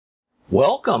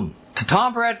Welcome to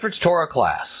Tom Bradford's Torah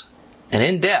class, an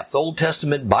in-depth Old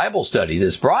Testament Bible study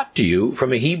that's brought to you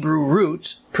from a Hebrew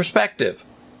roots perspective.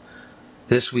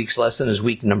 This week's lesson is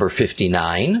week number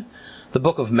 59, the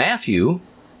book of Matthew,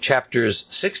 chapters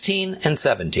 16 and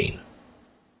 17.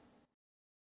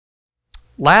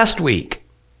 Last week,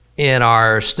 in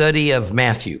our study of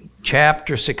Matthew,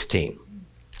 chapter 16,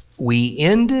 we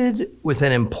ended with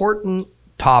an important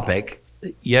topic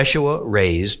that Yeshua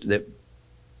raised that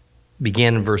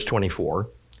began in verse 24,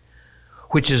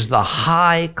 which is the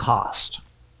high cost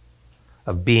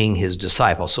of being his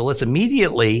disciple. So let's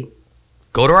immediately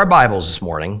go to our Bibles this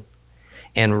morning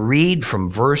and read from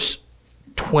verse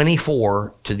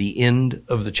 24 to the end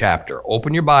of the chapter.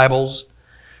 Open your Bibles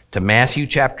to Matthew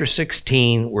chapter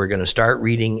 16. We're going to start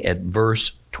reading at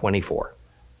verse 24.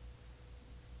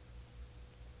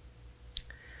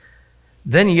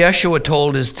 Then Yeshua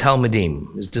told his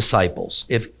Talmidim, his disciples,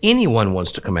 "If anyone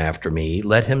wants to come after me,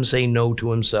 let him say no to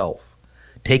himself.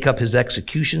 Take up his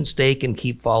execution stake and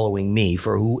keep following me,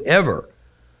 for whoever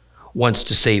wants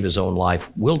to save his own life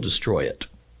will destroy it.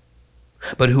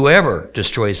 But whoever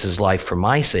destroys his life for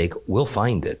my sake will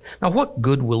find it. Now what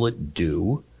good will it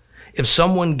do if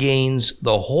someone gains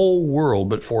the whole world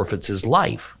but forfeits his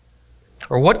life?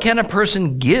 Or what can a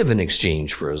person give in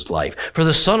exchange for his life? For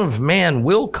the Son of Man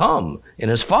will come in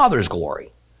his Father's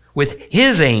glory with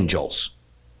his angels,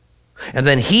 and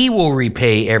then he will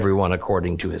repay everyone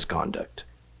according to his conduct.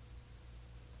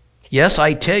 Yes,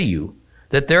 I tell you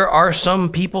that there are some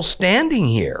people standing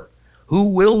here who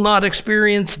will not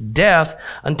experience death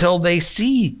until they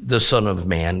see the Son of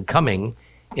Man coming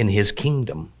in his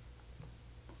kingdom."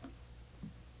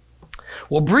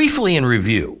 Well, briefly in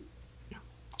review,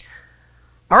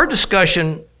 our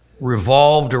discussion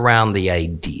revolved around the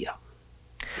idea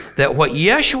that what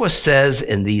Yeshua says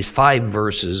in these 5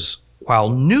 verses, while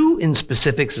new in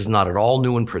specifics, is not at all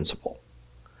new in principle.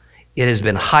 It has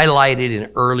been highlighted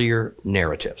in earlier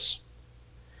narratives.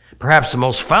 Perhaps the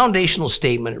most foundational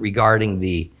statement regarding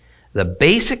the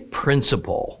basic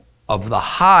principle of the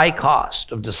high cost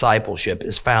of discipleship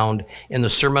is found in the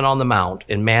Sermon on the Mount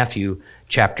in Matthew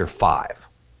chapter 5.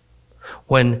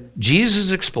 When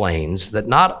Jesus explains that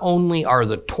not only are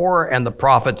the Torah and the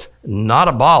prophets not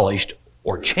abolished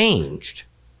or changed,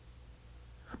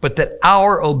 but that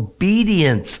our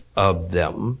obedience of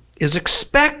them is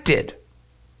expected.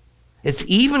 It's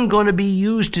even going to be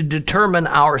used to determine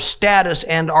our status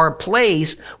and our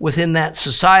place within that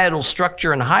societal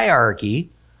structure and hierarchy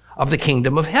of the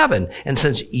kingdom of heaven. And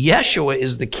since Yeshua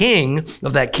is the king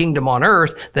of that kingdom on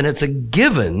earth, then it's a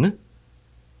given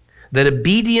that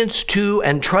obedience to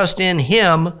and trust in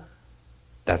him,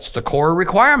 that's the core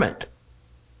requirement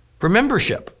for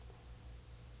membership.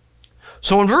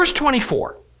 So in verse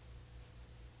 24,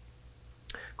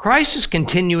 Christ is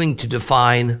continuing to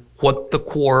define what the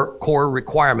core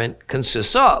requirement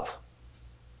consists of.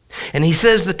 And he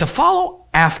says that to follow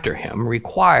after him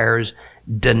requires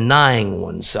denying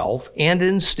oneself and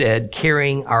instead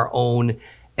carrying our own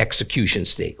execution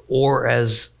stake, or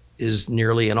as is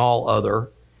nearly in all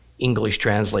other English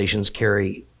translations,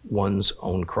 carry one's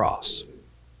own cross.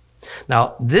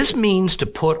 Now, this means to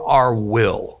put our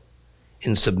will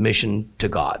in submission to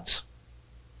God's.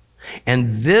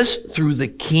 And this through the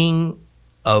King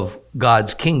of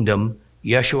God's kingdom,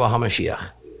 Yeshua HaMashiach.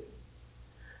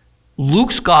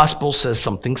 Luke's gospel says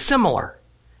something similar.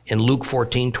 In Luke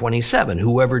 14:27,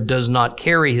 "Whoever does not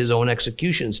carry his own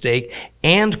execution stake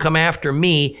and come after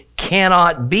me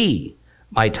cannot be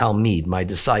my Talmid, my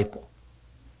disciple."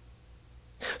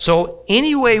 So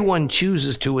any way one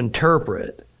chooses to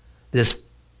interpret this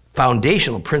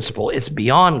foundational principle, it's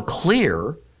beyond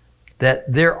clear that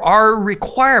there are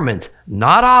requirements,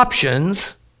 not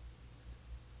options,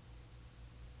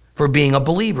 for being a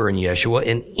believer in Yeshua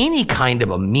in any kind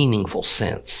of a meaningful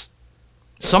sense.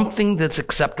 Something that's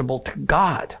acceptable to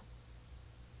God.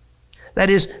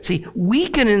 That is, see, we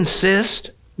can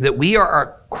insist that we are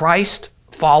a Christ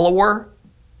follower,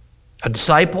 a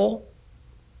disciple,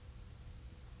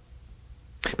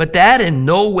 but that in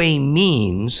no way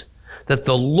means that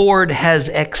the Lord has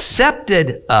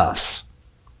accepted us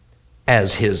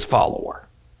as his follower.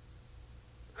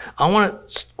 I want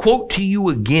to quote to you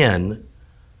again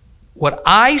what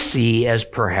I see as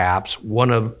perhaps one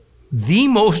of the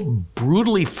most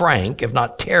brutally frank, if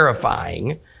not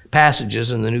terrifying,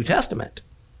 passages in the New Testament.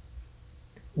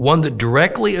 One that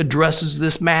directly addresses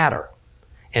this matter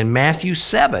in Matthew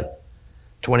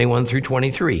 7:21 through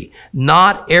 23.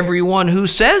 "Not everyone who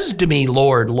says to me,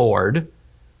 'Lord, Lord,'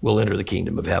 will enter the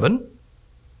kingdom of heaven.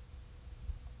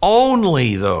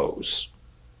 Only those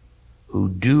who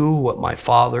do what my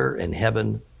Father in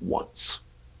heaven wants."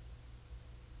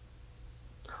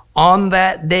 On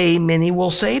that day, many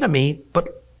will say to me,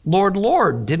 but Lord,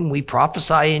 Lord, didn't we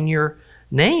prophesy in your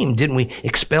name? Didn't we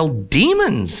expel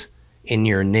demons in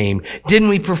your name? Didn't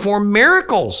we perform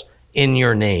miracles in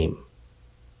your name?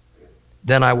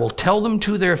 Then I will tell them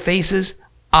to their faces,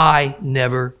 I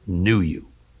never knew you.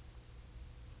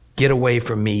 Get away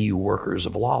from me, you workers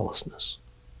of lawlessness.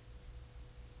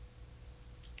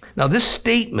 Now, this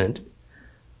statement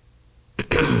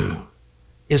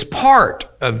is part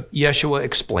of Yeshua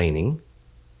explaining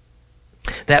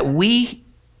that we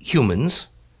humans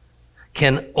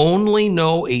can only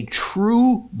know a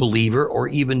true believer or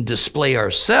even display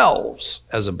ourselves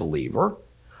as a believer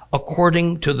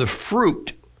according to the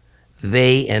fruit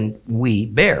they and we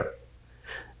bear.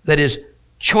 That is,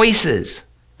 choices,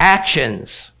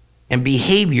 actions, and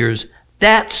behaviors,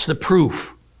 that's the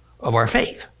proof of our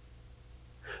faith.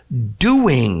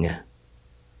 Doing,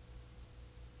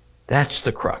 that's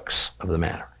the crux of the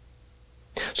matter.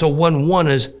 So when one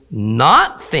is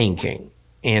not thinking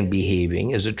and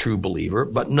behaving as a true believer,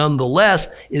 but nonetheless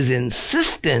is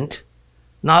insistent,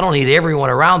 not only to everyone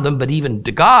around them, but even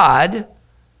to God,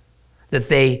 that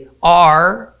they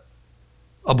are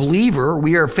a believer,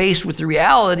 we are faced with the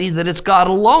reality that it's God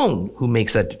alone who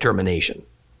makes that determination.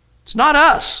 It's not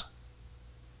us.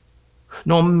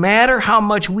 No matter how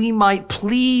much we might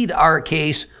plead our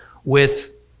case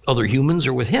with other humans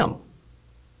or with Him,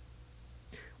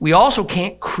 we also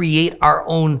can't create our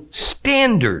own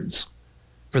standards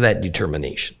for that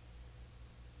determination.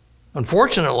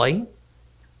 Unfortunately,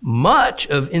 much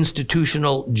of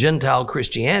institutional Gentile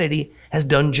Christianity has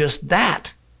done just that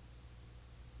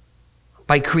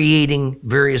by creating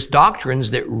various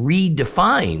doctrines that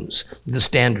redefines the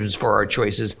standards for our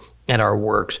choices and our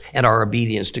works and our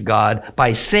obedience to God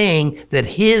by saying that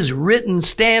His written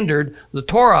standard, the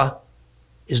Torah,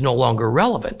 is no longer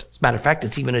relevant. As a matter of fact,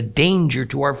 it's even a danger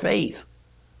to our faith.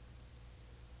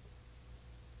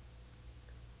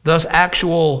 Thus,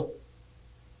 actual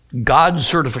God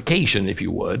certification, if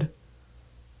you would,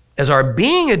 as our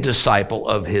being a disciple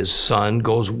of His Son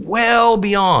goes well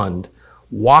beyond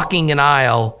walking an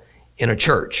aisle in a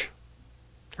church,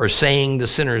 or saying the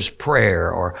sinner's prayer,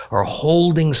 or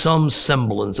holding some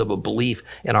semblance of a belief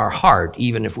in our heart,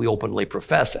 even if we openly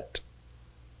profess it.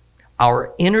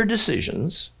 Our inner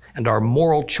decisions and our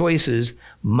moral choices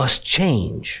must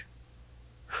change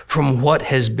from what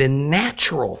has been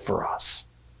natural for us.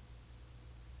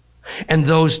 And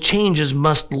those changes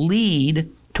must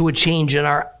lead to a change in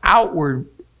our outward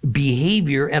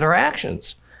behavior and our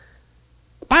actions.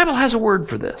 The Bible has a word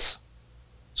for this.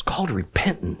 It's called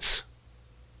repentance.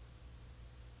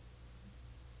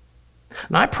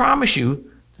 And I promise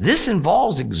you, this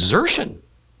involves exertion.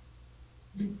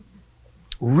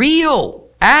 Real,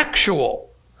 actual,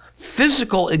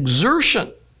 physical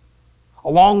exertion,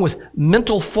 along with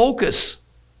mental focus.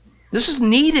 This is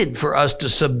needed for us to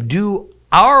subdue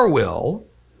our will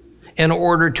in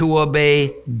order to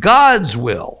obey God's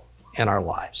will in our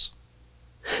lives.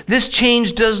 This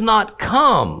change does not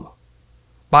come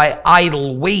by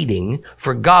idle waiting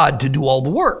for God to do all the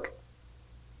work,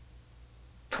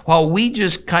 while we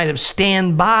just kind of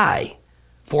stand by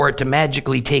for it to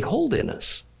magically take hold in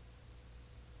us.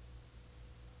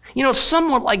 You know, it's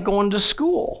somewhat like going to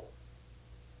school.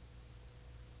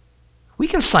 We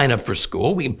can sign up for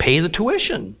school. We can pay the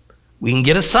tuition. We can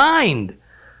get assigned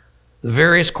the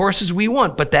various courses we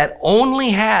want, but that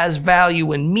only has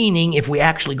value and meaning if we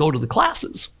actually go to the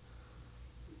classes,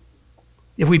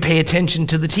 if we pay attention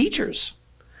to the teachers,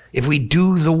 if we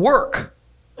do the work.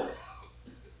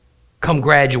 Come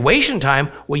graduation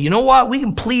time, well, you know what? We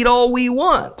can plead all we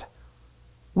want.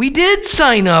 We did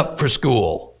sign up for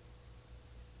school,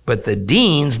 but the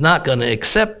dean's not going to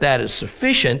accept that as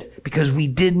sufficient because we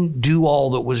didn't do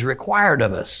all that was required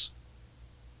of us.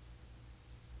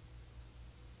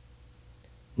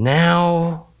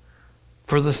 Now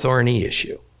for the thorny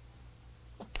issue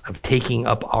of taking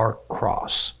up our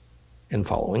cross and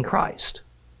following Christ.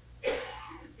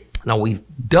 Now, we've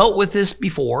dealt with this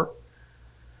before,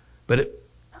 but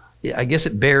I guess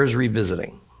it bears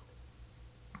revisiting.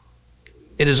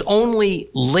 It is only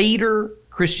later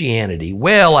Christianity,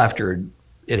 well after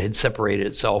it had separated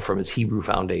itself from its Hebrew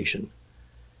foundation,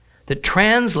 that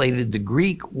translated the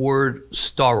Greek word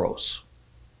stauros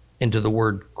into the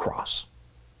word cross.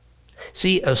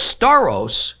 See, a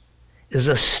stauros is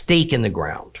a stake in the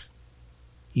ground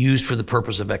used for the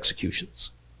purpose of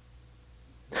executions.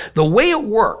 The way it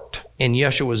worked in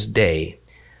Yeshua's day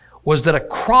was that a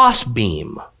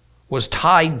crossbeam was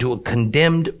tied to a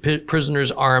condemned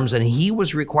prisoner's arms, and he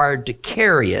was required to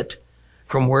carry it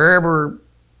from wherever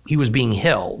he was being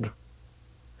held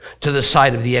to the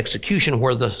site of the execution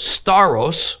where the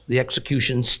staros, the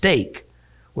execution stake,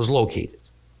 was located.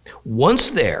 Once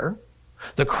there,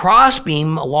 the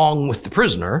crossbeam, along with the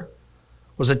prisoner,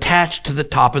 was attached to the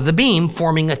top of the beam,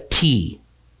 forming a T.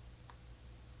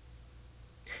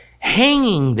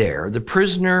 Hanging there, the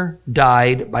prisoner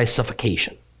died by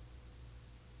suffocation.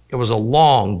 It was a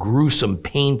long, gruesome,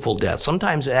 painful death.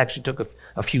 Sometimes it actually took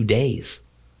a few days.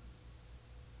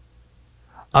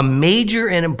 A major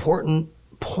and important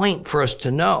point for us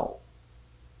to know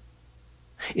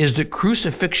is that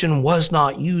crucifixion was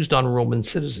not used on Roman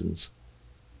citizens,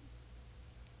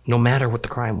 no matter what the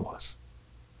crime was.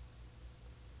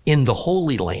 In the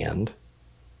Holy Land,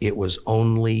 it was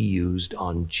only used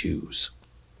on Jews.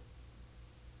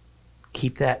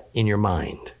 Keep that in your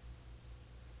mind.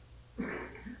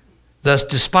 Thus,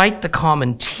 despite the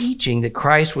common teaching that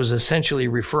Christ was essentially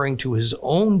referring to his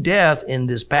own death in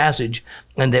this passage,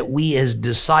 and that we as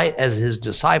his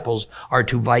disciples are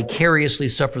to vicariously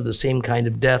suffer the same kind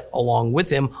of death along with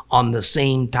him on the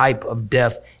same type of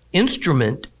death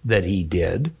instrument that he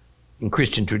did, in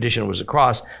Christian tradition was a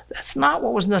cross, that's not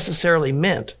what was necessarily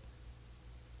meant.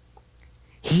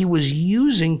 He was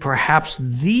using perhaps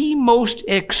the most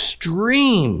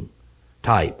extreme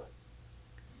type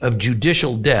of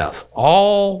judicial death,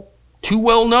 all too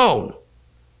well known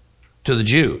to the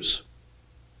Jews,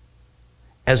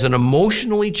 as an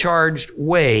emotionally charged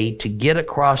way to get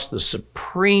across the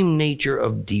supreme nature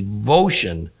of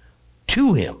devotion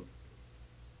to him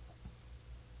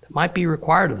that might be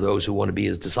required of those who want to be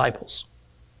his disciples,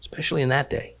 especially in that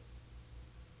day.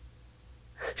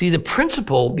 See, the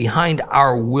principle behind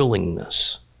our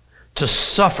willingness to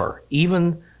suffer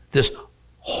even this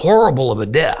horrible of a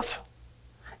death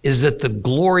is that the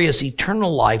glorious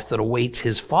eternal life that awaits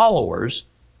his followers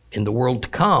in the world to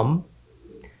come,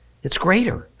 it's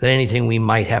greater than anything we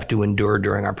might have to endure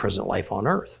during our present life on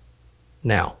earth.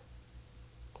 Now,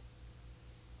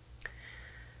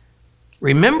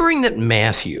 remembering that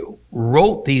Matthew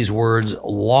wrote these words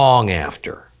long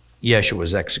after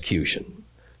Yeshua's execution,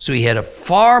 so he had a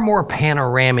far more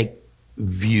panoramic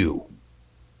view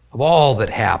of all that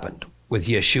happened with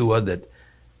Yeshua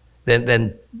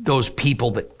than those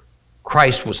people that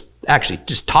Christ was actually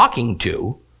just talking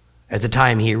to at the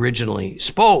time he originally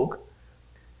spoke.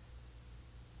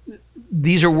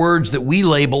 These are words that we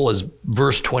label as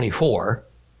verse 24.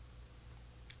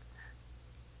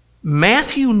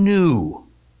 Matthew knew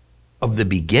of the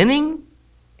beginning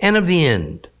and of the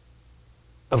end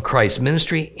of Christ's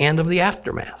ministry and of the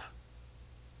aftermath.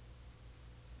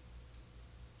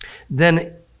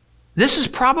 Then this is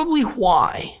probably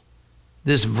why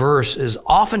this verse is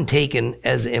often taken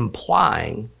as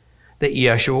implying that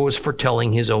Yeshua was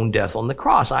foretelling his own death on the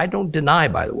cross. I don't deny,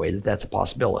 by the way, that that's a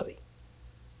possibility.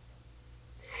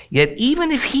 Yet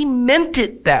even if he meant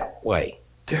it that way,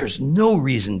 there's no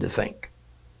reason to think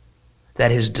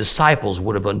that his disciples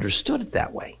would have understood it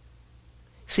that way.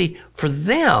 See, for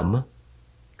them,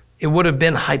 it would have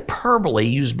been hyperbole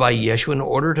used by Yeshua in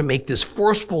order to make this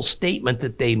forceful statement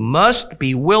that they must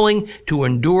be willing to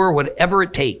endure whatever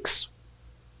it takes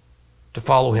to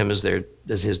follow him as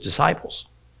his disciples.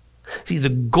 See, the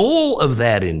goal of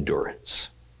that endurance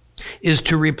is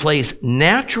to replace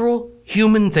natural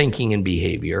human thinking and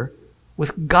behavior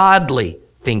with godly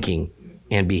thinking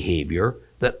and behavior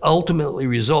that ultimately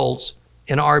results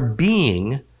in our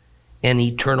being an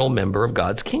eternal member of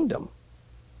God's kingdom.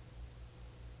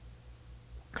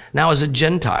 Now, as a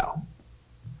Gentile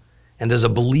and as a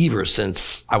believer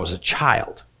since I was a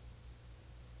child,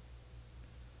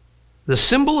 the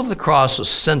symbol of the cross was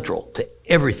central to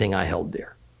everything I held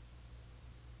dear.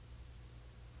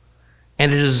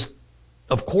 And it is,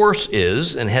 of course,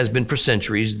 and has been for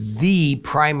centuries, the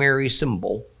primary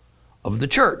symbol of the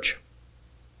church.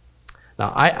 Now,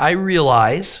 I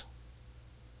realize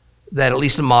that, at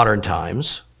least in modern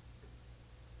times,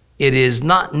 it is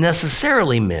not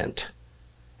necessarily meant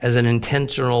as an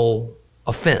intentional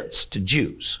offense to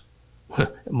Jews.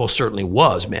 It most certainly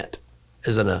was meant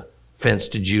as an offense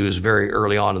to Jews very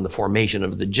early on in the formation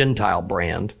of the Gentile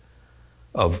brand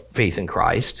of faith in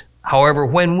Christ. However,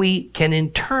 when we can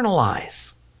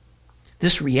internalize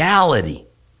this reality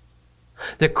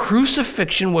that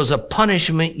crucifixion was a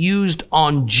punishment used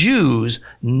on Jews,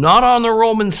 not on the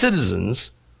Roman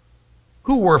citizens,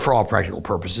 who were, for all practical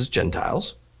purposes,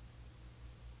 Gentiles,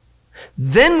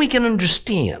 then we can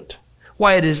understand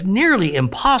why it is nearly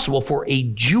impossible for a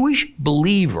Jewish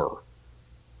believer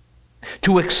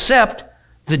to accept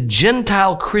the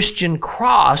Gentile Christian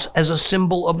cross as a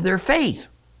symbol of their faith.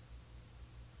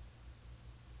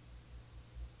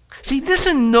 See, this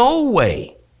in no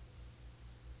way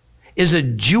is a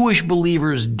Jewish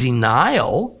believer's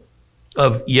denial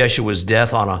of Yeshua's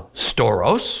death on a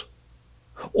stauros,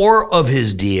 or of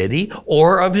his deity,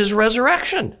 or of his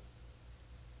resurrection.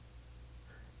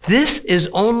 This is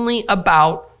only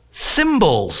about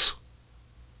symbols.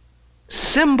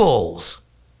 Symbols.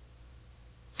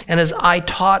 And as I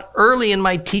taught early in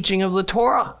my teaching of the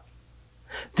Torah,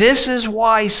 this is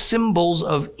why symbols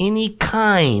of any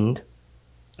kind,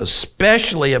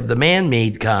 especially of the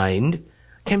man-made kind,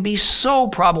 can be so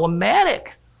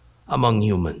problematic among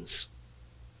humans.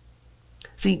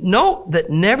 See, note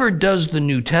that never does the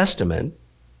New Testament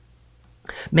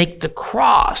make the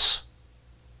cross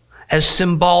as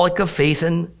symbolic of faith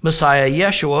in Messiah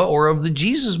Yeshua or of the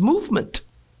Jesus movement.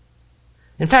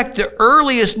 In fact, the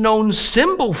earliest known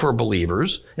symbol for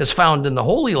believers, as found in the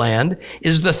Holy Land,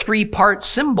 is the three-part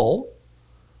symbol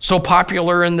so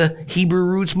popular in the Hebrew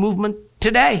roots movement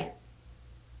today.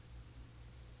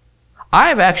 I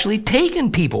have actually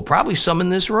taken people, probably some in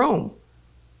this room,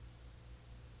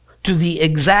 to the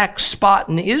exact spot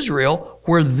in Israel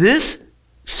where this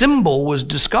symbol was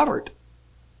discovered.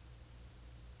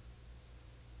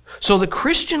 So the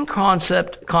Christian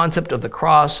concept of the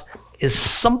cross is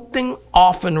something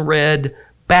often read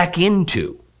back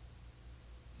into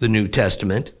the New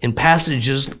Testament in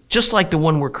passages just like the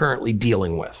one we're currently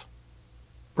dealing with.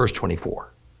 Verse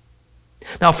 24.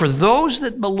 Now, for those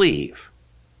that believe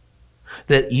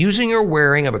that using or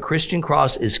wearing of a Christian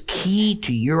cross is key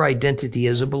to your identity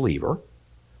as a believer,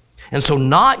 and so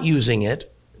not using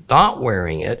it, not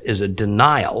wearing it, is a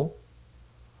denial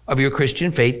of your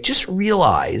Christian faith, just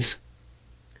realize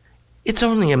it's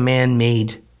only a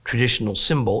man-made traditional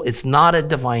symbol. It's not a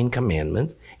divine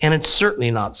commandment, and it's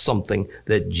certainly not something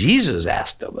that Jesus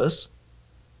asked of us.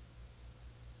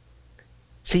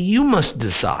 See, you must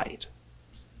decide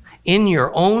in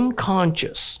your own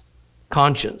conscience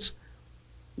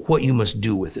what you must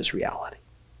do with this reality.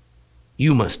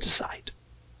 You must decide.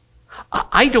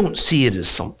 I don't see it as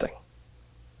something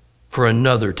for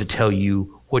another to tell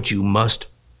you what you must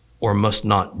or must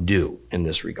not do in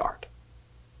this regard.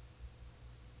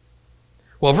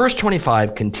 Well, verse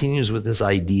 25 continues with this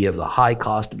idea of the high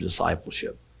cost of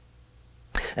discipleship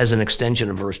as an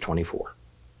extension of verse 24.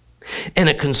 And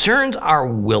it concerns our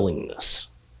willingness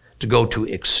to go to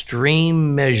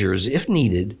extreme measures, if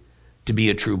needed, to be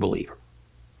a true believer.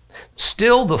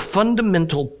 Still, the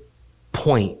fundamental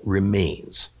point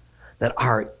remains that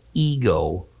our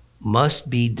ego must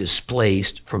be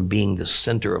displaced from being the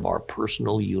center of our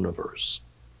personal universe.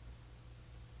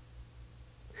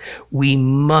 We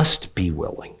must be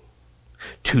willing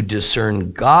to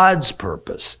discern God's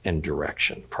purpose and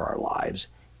direction for our lives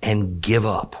and give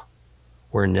up,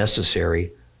 where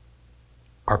necessary,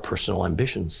 our personal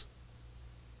ambitions.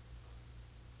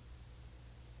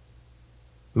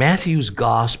 Matthew's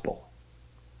gospel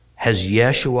has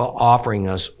Yeshua offering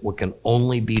us what can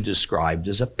only be described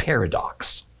as a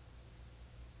paradox.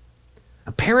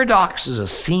 A paradox is a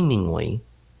seemingly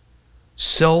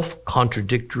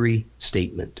self-contradictory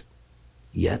statement,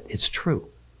 yet it's true.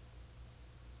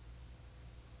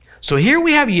 So here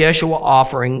we have Yeshua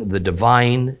offering the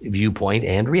divine viewpoint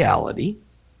and reality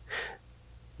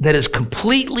that is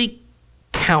completely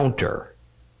counter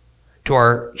to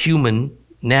our human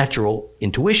natural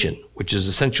intuition, which is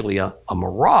essentially a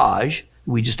mirage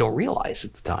we just don't realize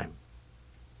at the time.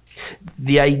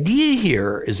 The idea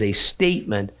here is a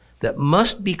statement that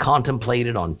must be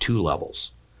contemplated on two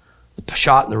levels: the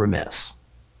Peshat and the Remez,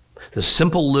 the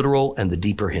simple literal and the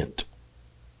deeper hint.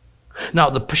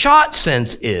 Now, the Peshat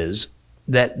sense is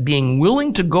that being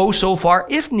willing to go so far,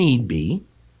 if need be,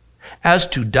 as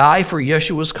to die for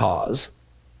Yeshua's cause,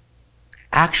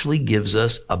 actually gives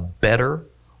us a better,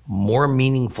 more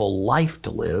meaningful life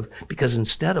to live, because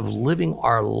instead of living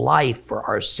our life for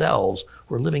ourselves,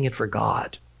 we're living it for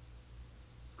God,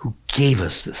 who gave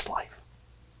us this life.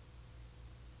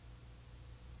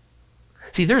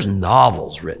 See, there's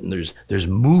novels written, there's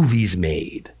movies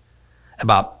made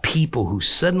about people who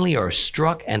suddenly are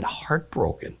struck and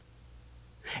heartbroken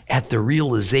at the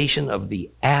realization of the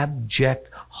abject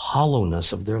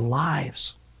hollowness of their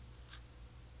lives.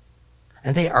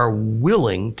 And they are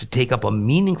willing to take up a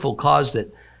meaningful cause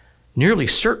that nearly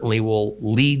certainly will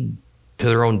lead to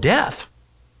their own death.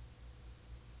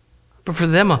 But for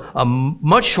them, a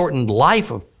much shortened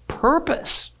life of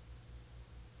purpose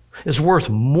is worth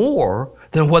more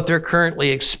than what they're currently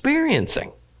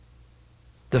experiencing.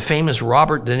 The famous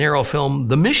Robert De Niro film,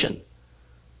 The Mission,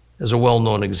 is a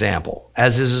well-known example,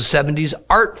 as is a 70s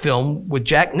art film with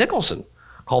Jack Nicholson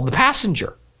called The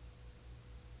Passenger.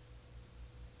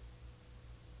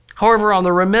 However, on the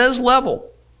Remez level,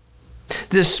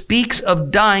 this speaks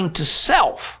of dying to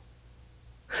self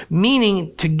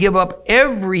meaning to give up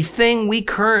everything we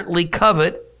currently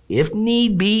covet, if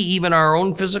need be, even our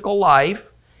own physical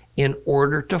life, in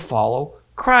order to follow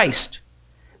Christ.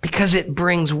 Because it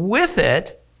brings with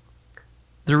it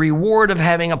the reward of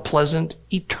having a pleasant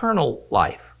eternal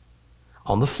life.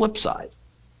 On the flip side,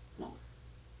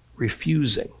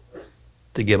 refusing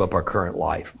to give up our current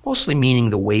life, mostly meaning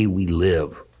the way we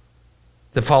live,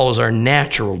 that follows our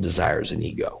natural desires and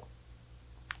ego,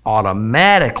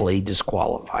 automatically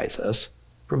disqualifies us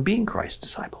from being Christ's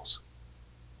disciples.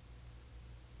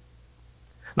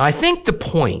 Now, I think the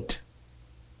point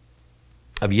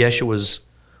of Yeshua's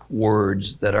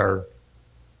words that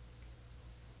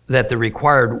the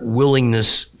required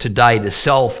willingness to die to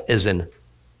self is an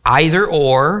either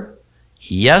or,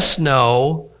 yes,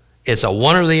 no, it's a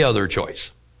one or the other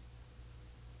choice.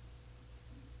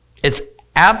 It's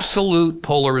absolute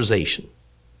polarization.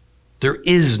 There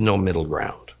is no middle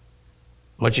ground,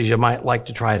 much as you might like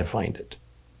to try to find it.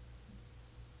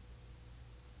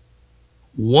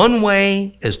 One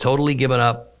way is totally given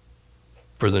up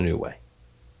for the new way.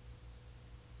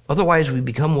 Otherwise, we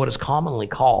become what is commonly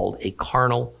called a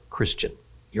carnal Christian.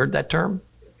 You heard that term?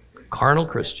 Carnal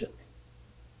Christian.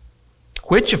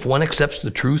 Which, if one accepts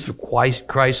the truth of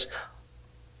Christ's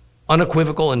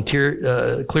unequivocal and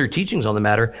clear teachings on the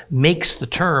matter, makes the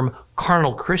term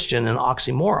carnal Christian an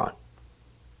oxymoron.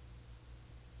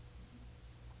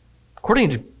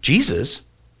 According to Jesus,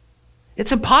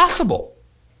 it's impossible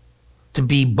to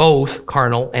be both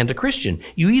carnal and a Christian.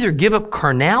 You either give up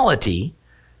carnality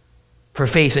for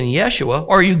faith in Yeshua,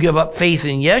 or you give up faith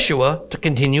in Yeshua to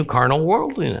continue carnal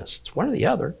worldliness. It's one or the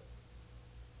other.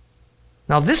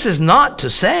 Now, this is not to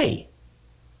say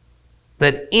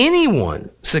that anyone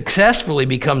successfully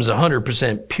becomes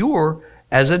 100% pure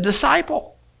as a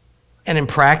disciple. And in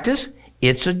practice,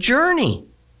 it's a journey.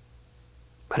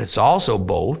 But it's also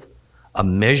both a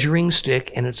measuring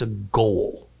stick and it's a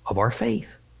goal of our faith.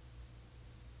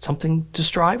 Something to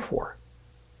strive for.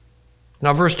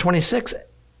 Now, verse 26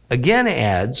 again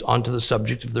adds onto the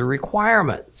subject of the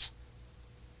requirements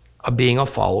of being a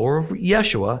follower of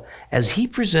Yeshua as he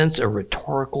presents a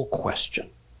rhetorical question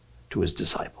to his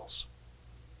disciples.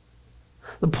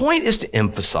 The point is to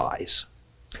emphasize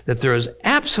that there is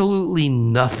absolutely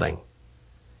nothing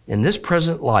in this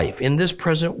present life, in this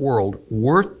present world,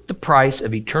 worth the price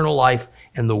of eternal life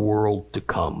and the world to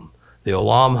come, the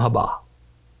Olam Haba.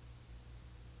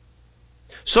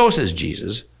 So, says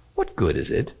Jesus, what good is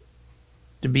it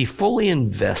to be fully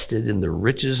invested in the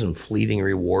riches and fleeting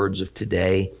rewards of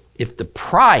today if the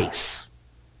price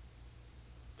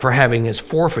for having its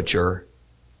forfeiture,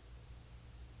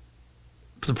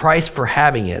 the price for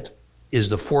having it is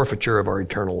the forfeiture of our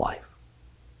eternal life?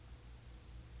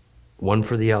 One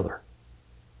for the other.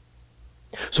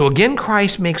 So again,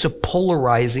 Christ makes a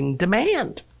polarizing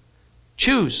demand.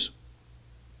 Choose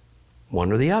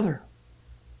one or the other.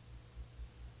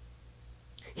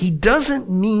 He doesn't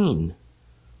mean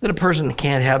that a person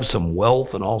can't have some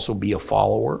wealth and also be a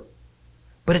follower,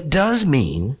 but it does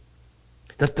mean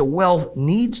that the wealth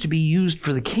needs to be used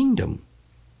for the kingdom,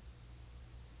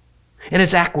 and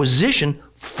its acquisition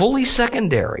fully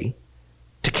secondary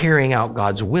to carrying out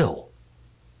God's will.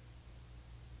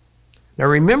 Now,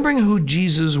 remembering who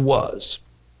Jesus was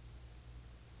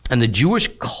and the Jewish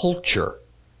culture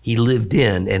he lived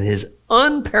in and his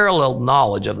unparalleled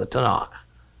knowledge of the Tanakh,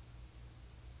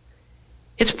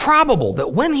 it's probable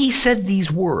that when he said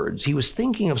these words, he was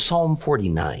thinking of Psalm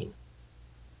 49.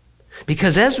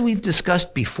 Because as we've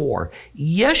discussed before,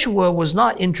 Yeshua was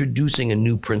not introducing a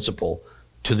new principle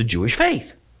to the Jewish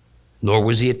faith, nor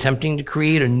was he attempting to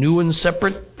create a new and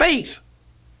separate faith.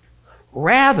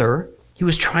 Rather, he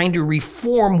was trying to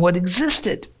reform what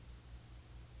existed.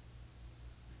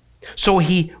 So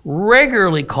he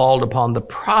regularly called upon the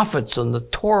prophets and the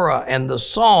Torah and the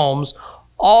Psalms,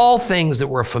 all things that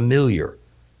were familiar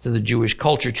to the Jewish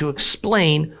culture, to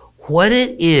explain what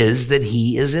it is that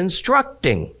he is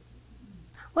instructing.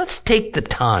 Let's take the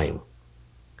time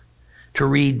to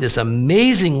read this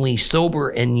amazingly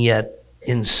sober and yet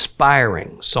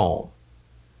inspiring psalm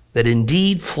that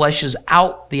indeed fleshes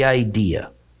out the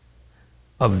idea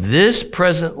of this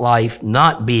present life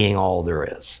not being all there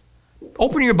is.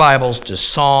 Open your Bibles to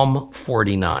Psalm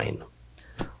 49.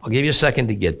 I'll give you a second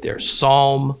to get there.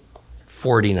 Psalm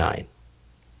 49.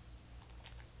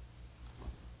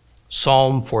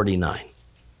 Psalm 49.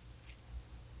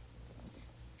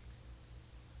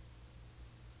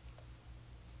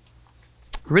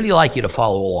 I'd really like you to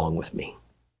follow along with me.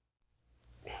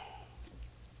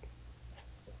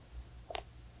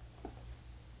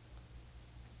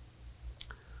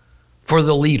 For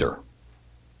the leader,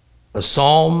 a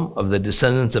psalm of the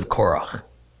descendants of Korah.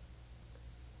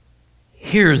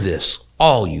 Hear this,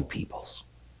 all you peoples.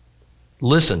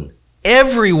 Listen,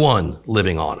 everyone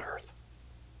living on earth,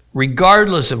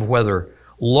 regardless of whether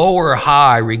low or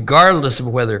high, regardless of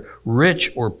whether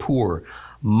rich or poor,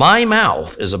 my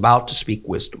mouth is about to speak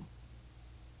wisdom.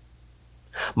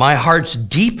 My heart's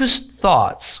deepest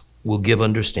thoughts will give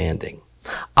understanding.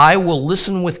 I will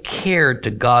listen with care to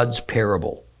God's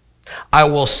parable. I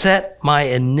will set my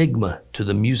enigma to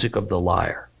the music of the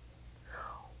lyre.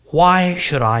 Why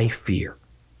should I fear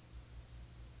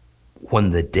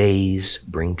when the days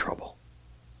bring trouble?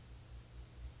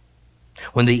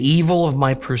 When the evil of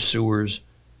my pursuers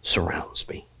surrounds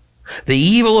me, the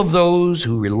evil of those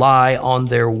who rely on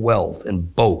their wealth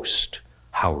and boast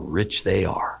how rich they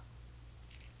are.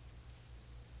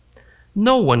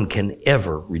 No one can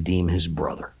ever redeem his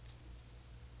brother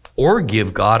or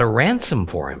give God a ransom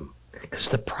for him, because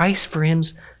the price for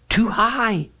him's too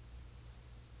high.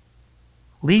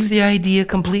 Leave the idea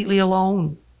completely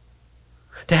alone.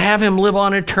 To have him live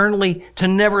on eternally, to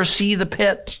never see the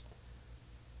pit.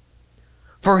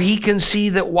 For he can see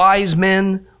that wise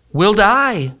men will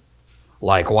die.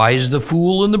 Likewise, the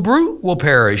fool and the brute will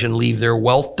perish and leave their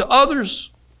wealth to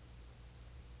others.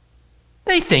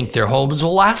 They think their homes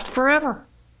will last forever.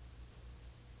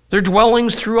 Their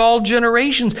dwellings through all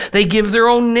generations. They give their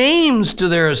own names to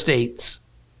their estates.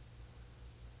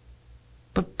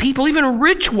 But people, even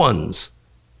rich ones,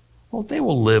 well, they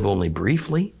will live only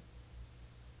briefly.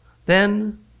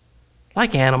 Then,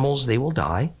 like animals, they will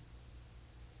die.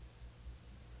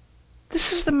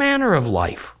 This is the manner of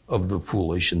life of the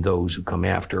foolish and those who come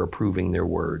after approving their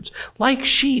words. Like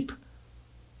sheep,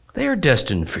 they are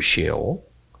destined for Sheol.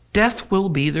 Death will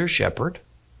be their shepherd.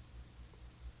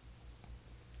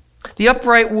 The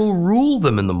upright will rule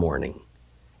them in the morning,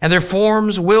 and their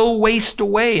forms will waste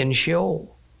away in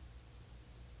Sheol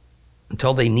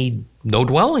until they need no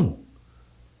dwelling.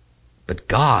 But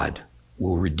God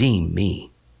will redeem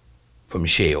me from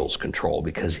Sheol's control,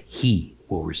 because he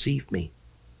will receive me.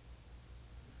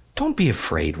 Don't be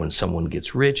afraid when someone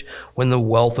gets rich, when the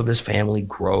wealth of his family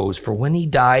grows, for when he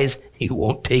dies, he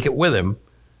won't take it with him.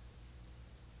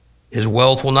 His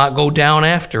wealth will not go down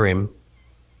after him.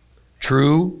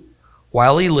 True,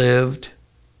 while he lived,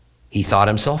 he thought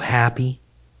himself happy.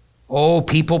 Oh,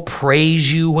 people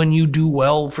praise you when you do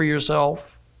well for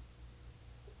yourself.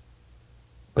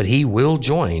 But he will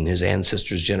join his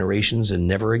ancestors' generations and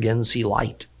never again see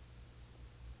light.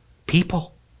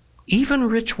 People, even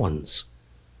rich ones,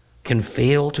 can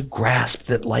fail to grasp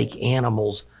that, like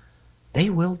animals, they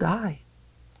will die.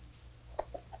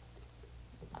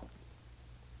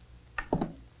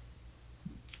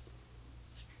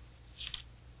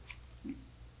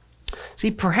 See,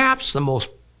 perhaps the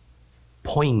most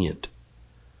poignant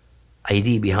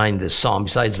idea behind this psalm,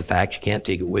 besides the fact you can't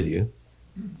take it with you,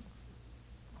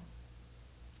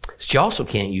 is you also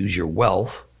can't use your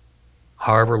wealth,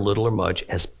 however little or much,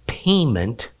 as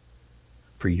payment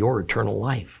for your eternal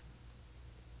life.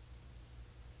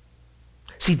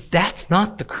 See, that's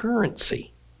not the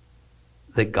currency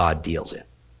that God deals in.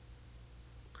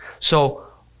 So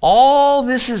all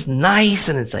this is nice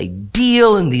and it's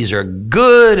ideal and these are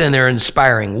good and they're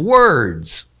inspiring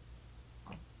words.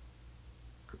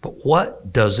 But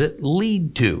what does it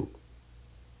lead to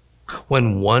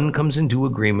when one comes into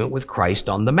agreement with Christ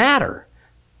on the matter?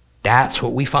 That's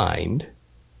what we find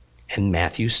in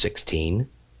Matthew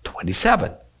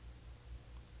 16:27.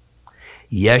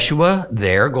 Yeshua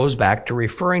there goes back to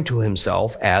referring to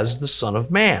himself as the Son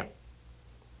of Man.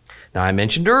 Now, I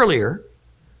mentioned earlier,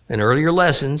 in earlier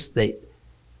lessons, that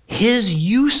his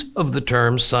use of the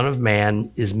term Son of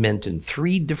Man is meant in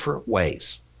three different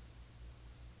ways.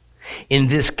 In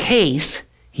this case,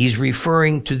 he's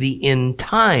referring to the end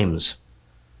times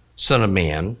Son of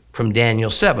Man from Daniel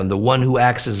 7, the one who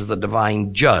acts as the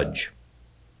divine judge.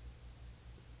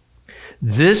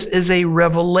 This is a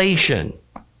revelation.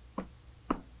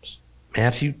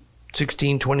 Matthew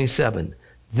 16:27.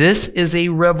 This is a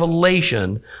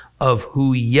revelation of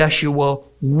who Yeshua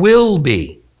will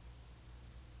be,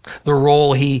 the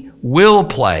role he will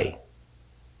play,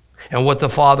 and what the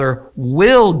Father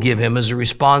will give him as a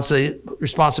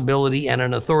responsibility and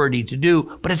an authority to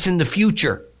do, but it's in the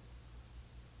future.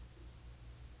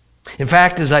 In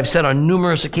fact, as I've said on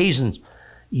numerous occasions,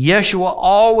 Yeshua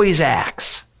always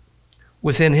acts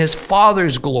within his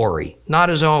Father's glory, not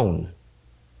his own.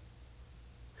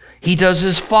 He does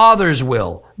his Father's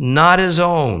will, not his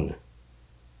own.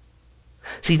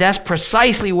 See, that's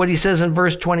precisely what he says in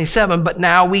verse 27, but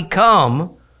now we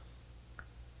come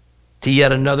to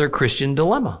yet another Christian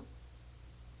dilemma.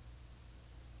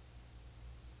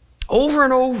 Over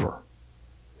and over,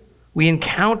 we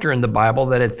encounter in the Bible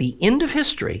that at the end of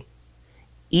history,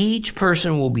 Each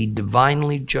person will be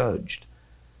divinely judged,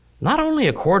 not only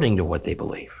according to what they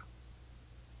believe,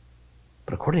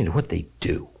 but according to what they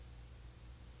do.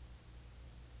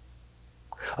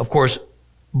 Of course,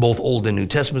 both Old and New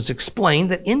Testaments explain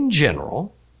that in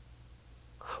general,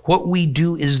 what we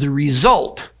do is the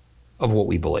result of what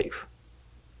we believe.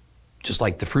 Just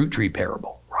like the fruit tree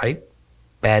parable, right?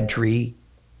 Bad tree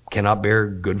cannot bear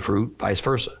good fruit, vice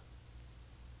versa.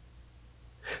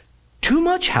 Too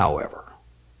much, however,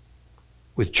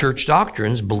 with church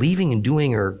doctrines, believing and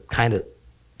doing are kind of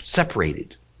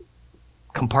separated,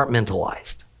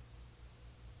 compartmentalized.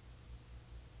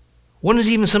 One is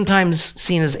even sometimes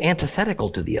seen as antithetical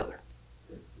to the other.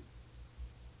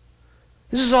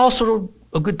 This is also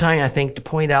a good time, I think, to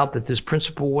point out that this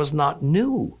principle was not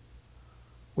new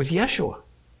with Yeshua.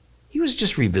 He was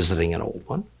just revisiting an old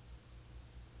one.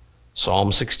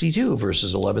 Psalm 62,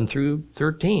 verses 11 through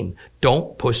 13.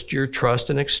 Don't put your trust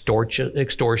in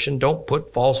extortion. Don't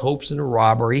put false hopes in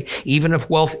robbery. Even if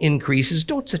wealth increases,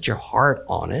 don't set your heart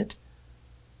on it.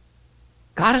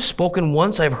 God has spoken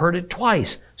once, I've heard it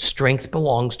twice. Strength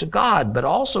belongs to God, but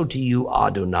also to you,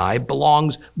 Adonai,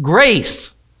 belongs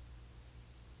grace.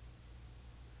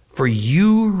 For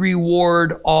you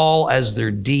reward all as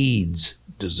their deeds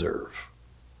deserve.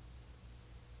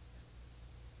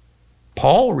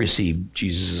 Paul received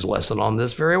Jesus' lesson on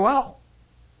this very well.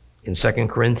 In 2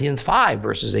 Corinthians 5,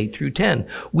 verses 8 through 10.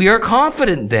 We are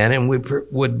confident then, and we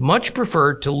would much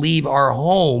prefer to leave our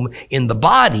home in the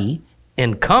body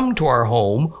and come to our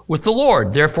home with the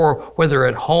Lord. Therefore, whether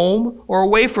at home or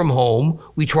away from home,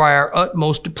 we try our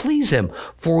utmost to please him.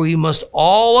 For we must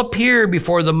all appear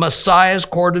before the Messiah's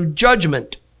court of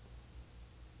judgment,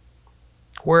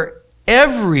 where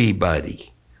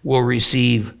everybody will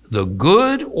receive the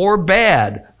good or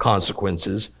bad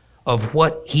consequences of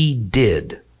what he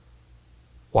did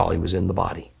while he was in the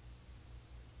body.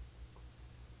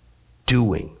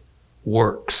 Doing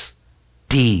works,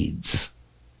 deeds.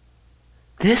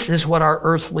 This is what our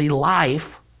earthly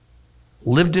life,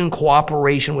 lived in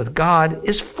cooperation with God,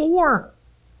 is for.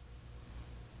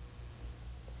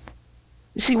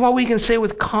 You see, while we can say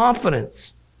with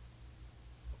confidence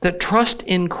that trust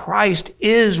in Christ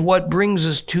is what brings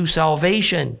us to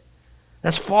salvation,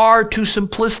 that's far too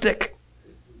simplistic.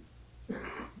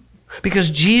 Because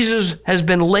Jesus has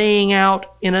been laying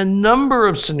out in a number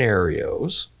of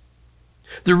scenarios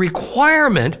the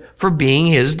requirement for being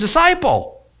his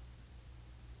disciple.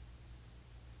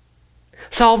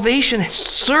 Salvation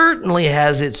certainly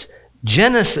has its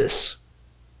genesis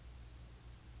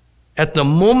at the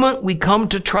moment we come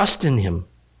to trust in him.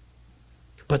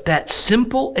 But that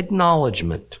simple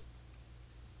acknowledgement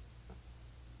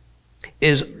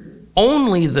is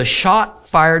only the shot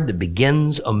fired that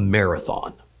begins a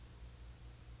marathon.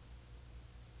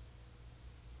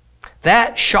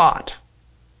 That shot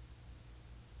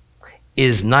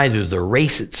is neither the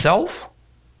race itself,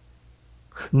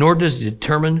 nor does it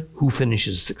determine who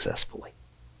finishes successfully.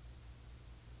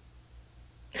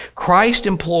 Christ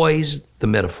employs the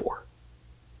metaphor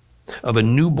of a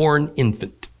newborn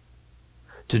infant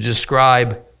to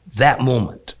describe that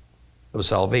moment of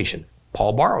salvation.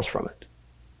 Paul borrows from it.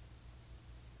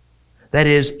 That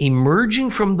is, emerging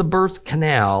from the birth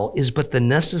canal is but the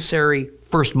necessary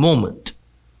first moment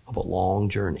of a long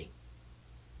journey.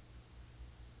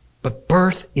 But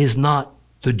birth is not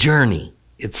the journey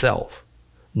itself,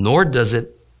 nor does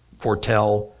it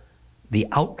foretell the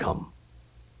outcome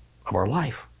of our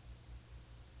life.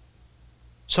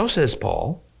 So says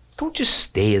Paul, don't just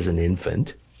stay as an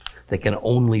infant that can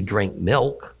only drink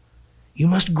milk. You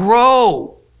must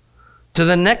grow to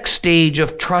the next stage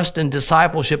of trust and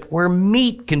discipleship where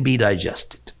meat can be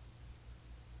digested.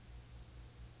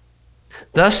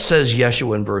 Thus says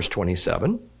Yeshua in verse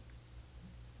 27,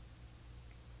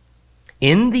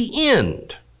 in the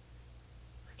end,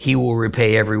 he will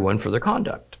repay everyone for their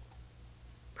conduct.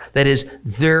 That is,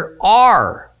 there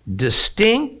are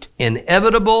distinct,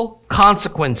 inevitable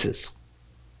consequences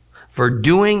for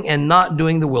doing and not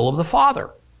doing the will of the Father.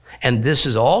 And this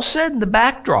is all said in the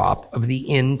backdrop of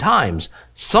the end times.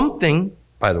 Something,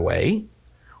 by the way,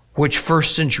 which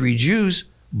first century Jews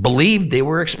believed they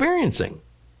were experiencing.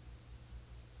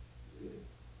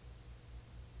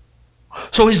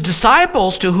 So his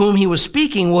disciples to whom he was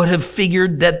speaking would have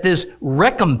figured that this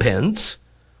recompense,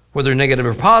 whether negative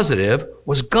or positive,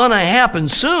 was going to happen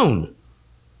soon,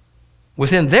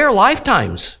 within their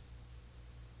lifetimes.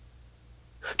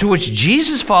 To which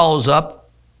Jesus follows up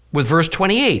with verse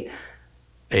 28,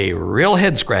 a real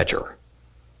head scratcher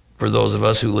for those of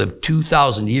us who lived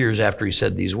 2,000 years after he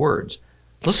said these words.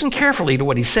 Listen carefully to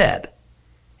what he said.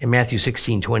 in Matthew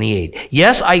 16:28.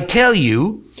 Yes, I tell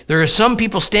you, there are some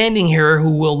people standing here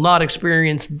who will not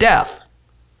experience death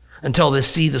until they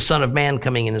see the Son of Man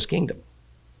coming in his kingdom.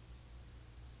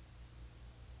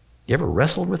 You ever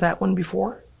wrestled with that one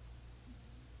before?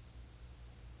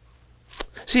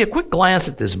 See, a quick glance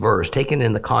at this verse, taken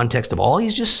in the context of all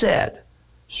he's just said,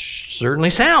 certainly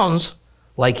sounds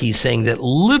like he's saying that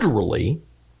literally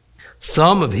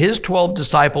some of his 12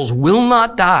 disciples will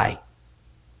not die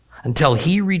until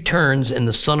he returns in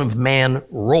the Son of Man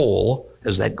role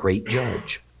as that great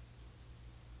judge.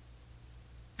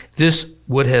 This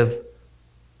would have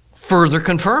further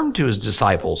confirmed to his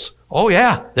disciples, oh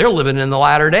yeah, they're living in the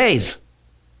latter days.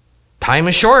 Time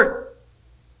is short.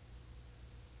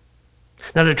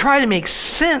 Now, to try to make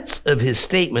sense of his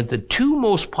statement, the two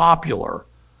most popular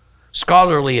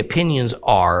scholarly opinions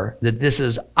are that this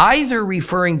is either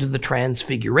referring to the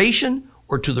transfiguration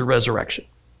or to the resurrection.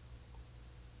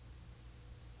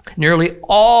 Nearly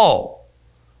all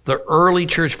the early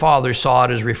church fathers saw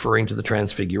it as referring to the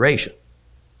transfiguration.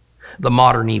 The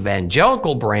modern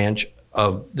evangelical branch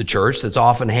of the church that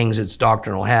often hangs its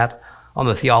doctrinal hat on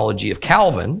the theology of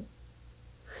Calvin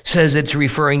says it's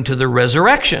referring to the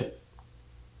resurrection.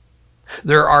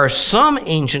 There are some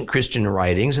ancient Christian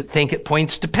writings that think it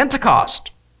points to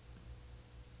Pentecost.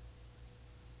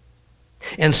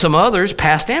 And some others,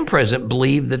 past and present,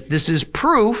 believe that this is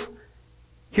proof,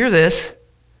 hear this,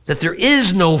 that there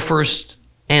is no first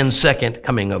and second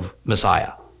coming of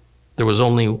Messiah. There was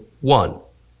only one.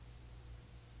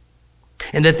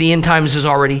 And that the end times has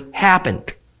already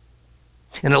happened.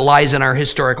 And it lies in our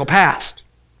historical past.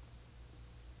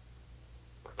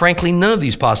 Frankly, none of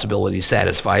these possibilities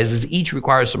satisfies, as each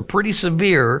requires some pretty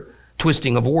severe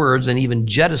twisting of words and even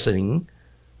jettisoning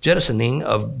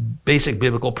of basic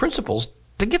biblical principles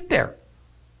to get there.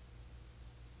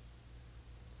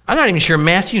 I'm not even sure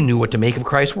Matthew knew what to make of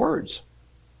Christ's words,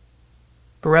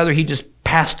 but rather he just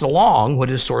passed along what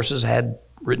his sources had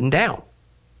written down,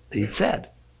 that he'd said.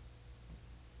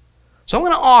 So I'm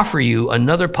going to offer you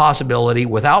another possibility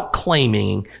without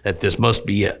claiming that this must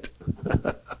be it.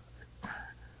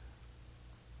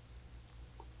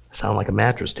 I sound like a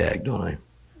mattress tag, don't I?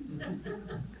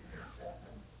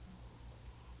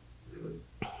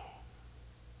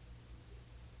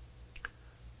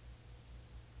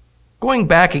 Going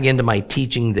back again to my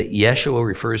teaching that Yeshua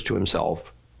refers to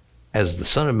himself as the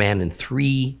Son of Man in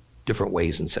three different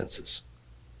ways and senses.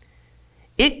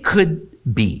 It could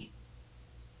be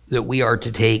that we are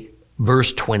to take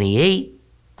verse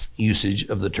 28's usage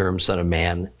of the term Son of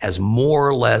Man as more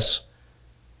or less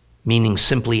meaning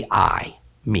simply I,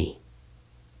 me,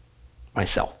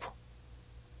 myself.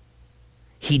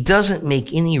 He doesn't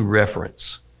make any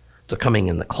reference to coming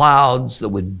in the clouds that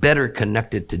would better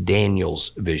connect it to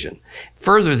Daniel's vision.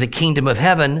 Further, the kingdom of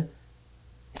heaven,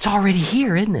 it's already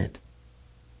here, isn't it?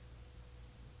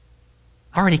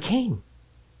 Already came.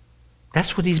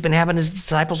 That's what he's been having his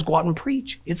disciples go out and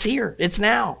preach. It's here. It's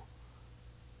now.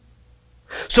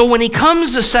 So when he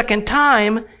comes the second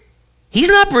time, he's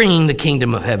not bringing the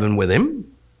kingdom of heaven with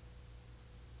him.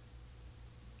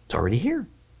 It's already here.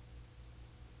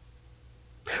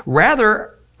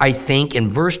 Rather, I think in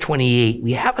verse 28,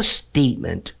 we have a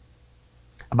statement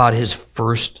about his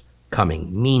first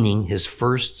coming, meaning his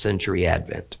first century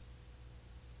advent.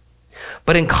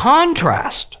 But in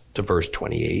contrast to verse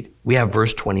 28, we have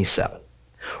verse 27,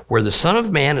 where the Son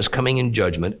of Man is coming in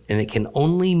judgment, and it can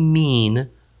only mean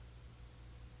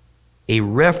a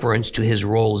reference to his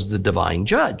role as the divine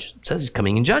judge. It says he's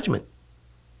coming in judgment.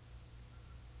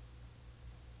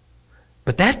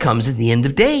 But that comes at the end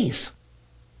of days.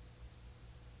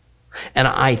 And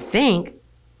I think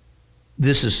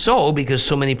this is so because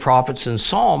so many prophets and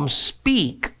psalms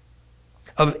speak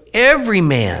of every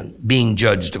man being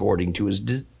judged according to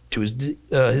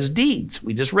his deeds.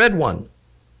 We just read one.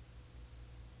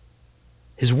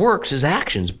 His works, his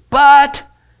actions. But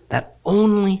that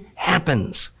only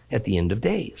happens at the end of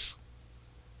days.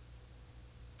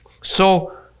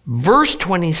 So verse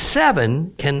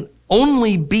 27 can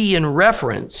only be in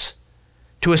reference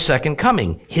to a second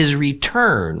coming, his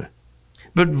return.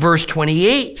 But verse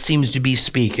 28 seems to be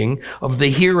speaking of the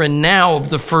here and now of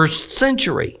the first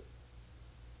century,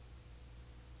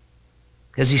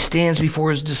 as he stands before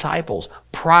his disciples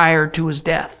prior to his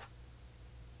death.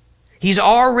 He's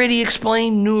already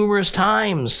explained numerous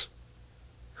times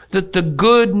that the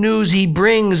good news he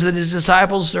brings that his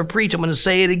disciples are preaching, I'm going to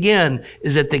say it again,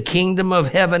 is that the kingdom of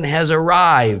heaven has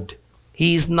arrived.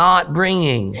 He's not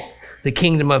bringing the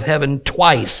kingdom of heaven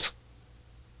twice.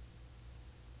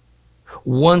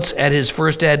 Once at his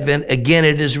first advent, again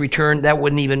at his return. That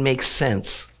wouldn't even make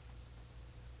sense.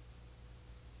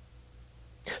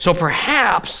 So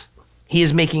perhaps he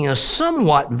is making a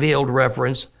somewhat veiled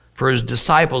reference for his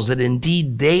disciples that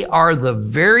indeed they are the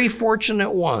very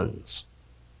fortunate ones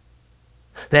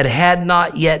that had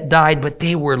not yet died, but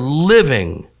they were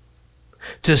living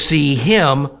to see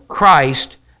him,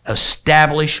 Christ,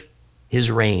 establish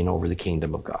his reign over the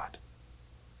kingdom of God.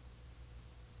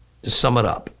 To sum it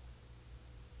up,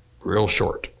 real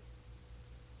short,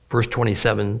 verse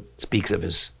 27 speaks of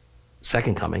his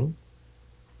second coming,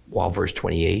 while verse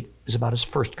 28 is about his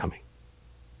first coming.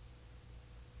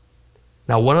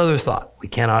 Now, one other thought we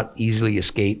cannot easily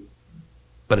escape,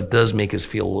 but it does make us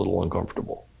feel a little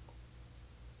uncomfortable.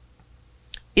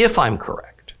 If I'm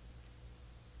correct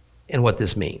in what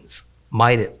this means,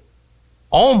 might it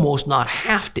almost not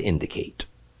have to indicate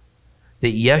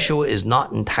that Yeshua is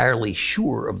not entirely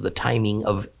sure of the timing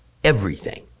of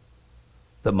everything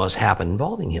that must happen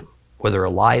involving him, whether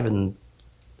alive in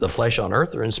the flesh on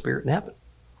earth or in spirit in heaven?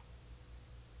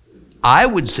 I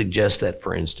would suggest that,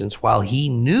 for instance, while he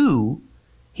knew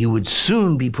he would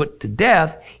soon be put to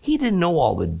death, he didn't know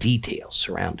all the details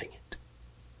surrounding it.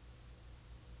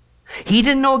 He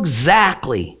didn't know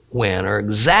exactly when or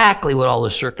exactly what all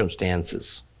the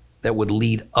circumstances that would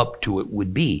lead up to it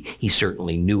would be. He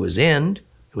certainly knew his end.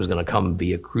 It was going to come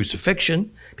via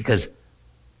crucifixion, because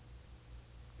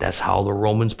that's how the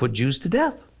Romans put Jews to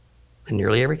death in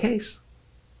nearly every case.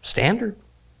 Standard.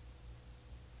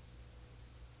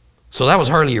 So that was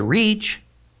hardly a reach.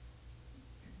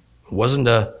 It wasn't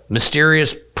a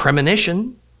mysterious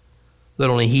premonition that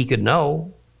only he could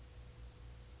know.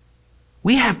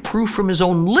 We have proof from his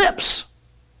own lips.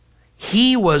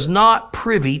 He was not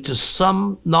privy to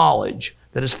some knowledge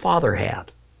that his Father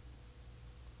had.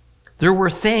 There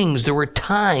were things, there were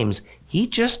times he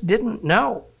just didn't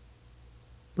know.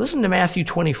 Listen to Matthew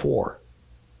 24,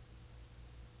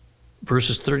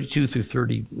 verses 32 through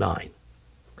 39.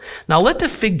 Now let the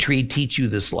fig tree teach you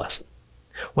this lesson.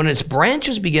 When its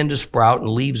branches begin to sprout and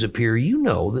leaves appear, you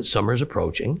know that summer is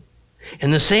approaching.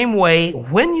 In the same way,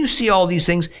 when you see all these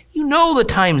things, you know the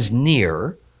time's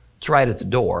near. It's right at the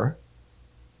door.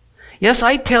 Yes,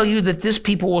 I tell you that this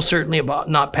people will certainly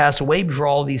not pass away before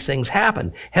all these things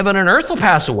happen. Heaven and earth will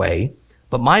pass away,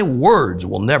 but my words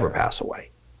will never pass away.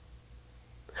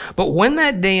 But when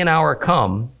that day and hour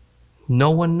come,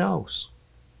 no one knows.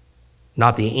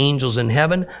 Not the angels in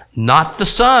heaven, not the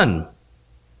Son,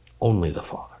 only the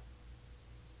Father.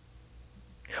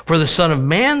 For the Son of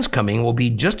Man's coming will be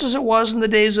just as it was in the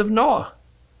days of Noah.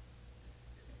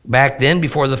 Back then,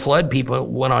 before the flood, people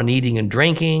went on eating and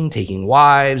drinking, taking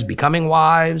wives, becoming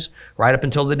wives, right up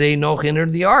until the day Noah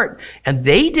entered the ark. And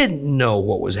they didn't know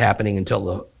what was happening until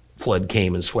the flood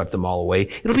came and swept them all away.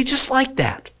 It'll be just like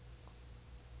that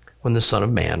when the Son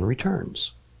of Man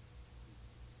returns.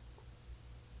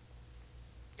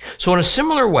 So in a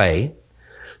similar way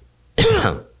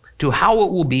to how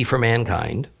it will be for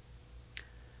mankind,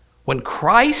 when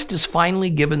Christ is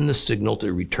finally given the signal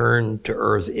to return to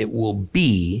earth, it will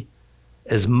be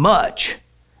as much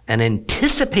an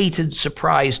anticipated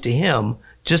surprise to him,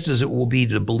 just as it will be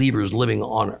to believers living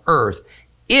on earth,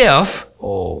 if,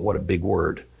 oh, what a big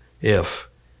word, if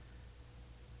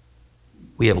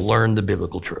we have learned the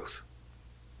biblical truth.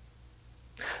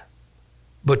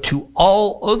 But to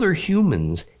all other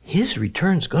humans, his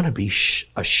return is going to be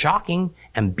a shocking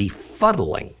and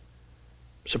befuddling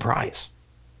surprise.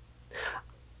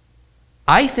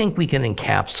 I think we can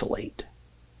encapsulate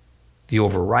the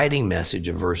overriding message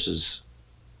of verses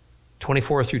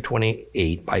 24 through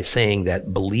 28 by saying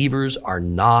that believers are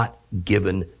not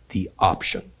given the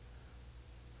option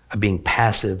of being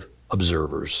passive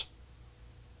observers,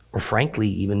 or frankly,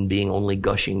 even being only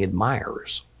gushing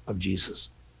admirers of Jesus.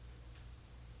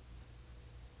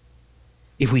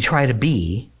 If we try to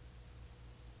be,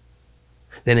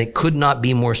 then it could not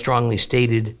be more strongly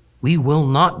stated, we will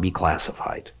not be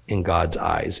classified in God's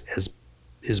eyes as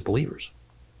his believers.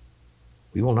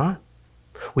 We will not.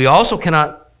 We also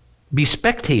cannot be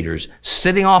spectators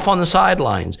sitting off on the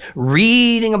sidelines,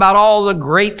 reading about all the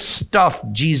great stuff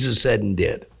Jesus said and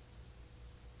did.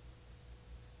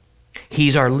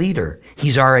 He's our leader.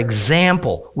 He's our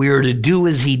example. We are to do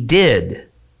as he did.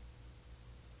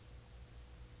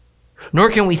 Nor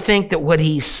can we think that what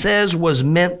he says was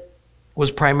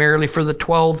primarily for the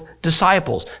 12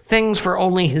 disciples, things for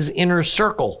only his inner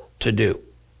circle to do,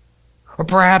 or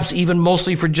perhaps even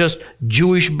mostly for just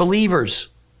Jewish believers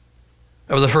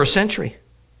of the first century.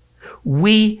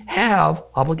 We have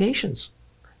obligations,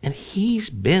 and he's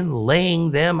been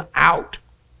laying them out.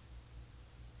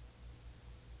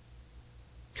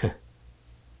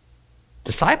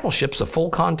 Discipleship's a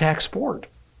full contact sport,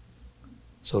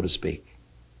 so to speak.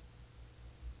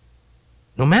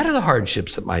 no matter the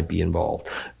hardships that might be involved.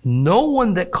 No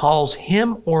one that calls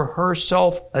him or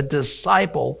herself a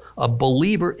disciple, a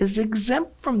believer, is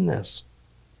exempt from this.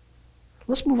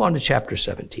 Let's move on to chapter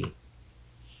 17.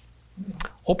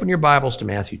 Open your Bibles to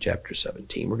Matthew chapter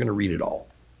 17. We're going to read it all.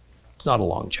 It's not a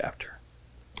long chapter.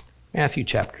 Matthew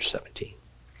chapter 17.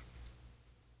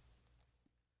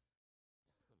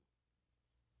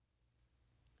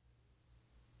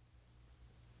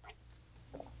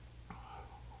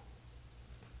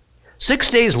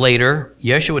 Six days later,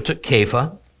 Yeshua took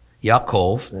Kepha,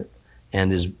 Yaakov,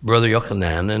 and his brother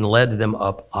Yochanan and led them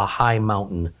up a high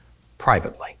mountain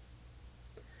privately.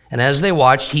 And as they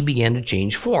watched, he began to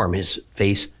change form. His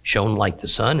face shone like the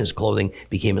sun. His clothing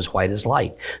became as white as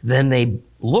light. Then they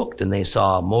looked and they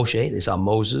saw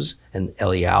Moses and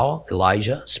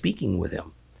Elijah speaking with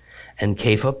him. And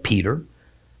Kepha, Peter,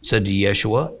 said to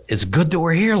Yeshua, "It's good that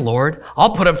we're here, Lord.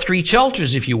 I'll put up 3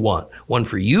 shelters if you want. One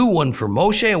for you, one for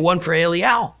Moshe, and one for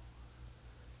Eliyahu."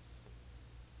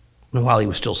 And while he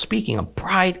was still speaking, a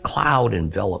bright cloud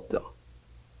enveloped them.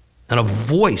 And a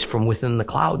voice from within the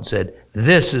cloud said,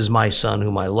 "This is my son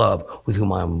whom I love, with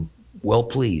whom I am well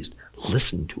pleased.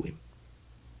 Listen to him."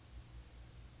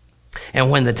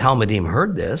 And when the Talmudim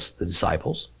heard this, the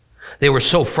disciples, they were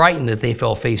so frightened that they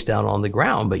fell face down on the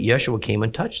ground, but Yeshua came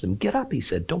and touched them. "Get up," he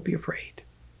said, "don't be afraid."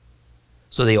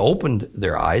 So they opened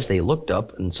their eyes, they looked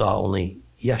up and saw only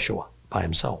Yeshua by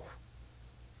himself.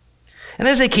 And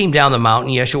as they came down the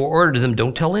mountain, Yeshua ordered them,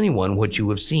 "Don't tell anyone what you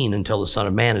have seen until the Son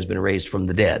of Man has been raised from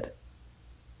the dead."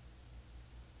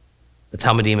 The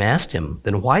Talmudim asked him,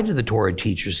 "Then why do the Torah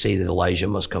teachers say that Elijah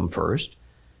must come first?"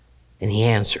 And he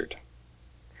answered,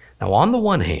 "Now on the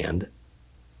one hand,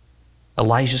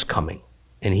 Elijah's coming,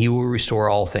 and he will restore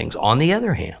all things. On the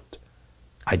other hand,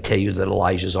 I tell you that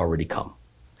Elijah's already come,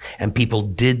 and people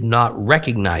did not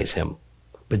recognize him,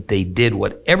 but they did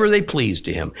whatever they pleased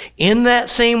to him. In that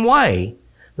same way,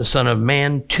 the Son of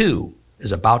Man too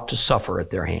is about to suffer at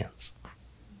their hands."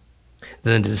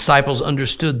 Then the disciples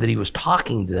understood that he was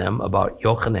talking to them about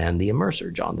Yochanan the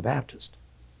Immerser, John the Baptist.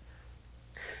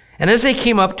 And as they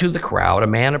came up to the crowd, a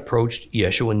man approached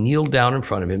Yeshua, kneeled down in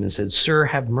front of him and said, "Sir,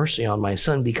 have mercy on my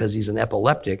son, because he's an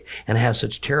epileptic and has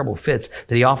such terrible fits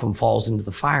that he often falls into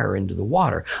the fire, into the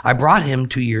water. I brought him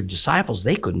to your disciples.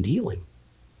 They couldn't heal him."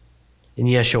 And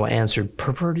Yeshua answered,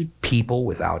 "Perverted people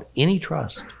without any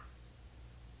trust.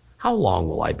 How long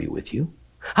will I be with you?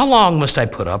 How long must I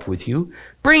put up with you?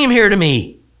 Bring him here to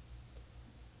me."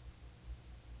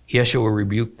 Yeshua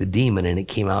rebuked the demon, and it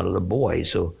came out of the boy.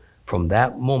 So from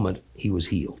that moment, he was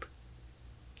healed.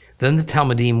 Then the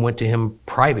Talmudim went to him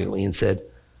privately and said,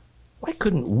 "Why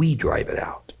couldn't we drive it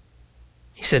out?"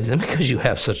 He said to them, "Because you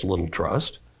have such little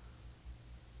trust.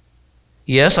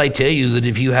 Yes, I tell you that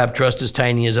if you have trust as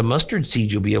tiny as a mustard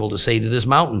seed, you'll be able to say to this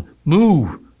mountain,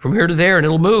 'Move from here to there,' and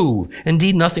it'll move.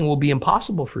 Indeed, nothing will be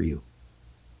impossible for you."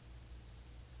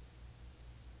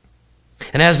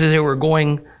 And as they were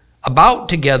going about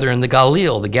together in the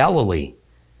Galilee,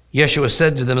 Yeshua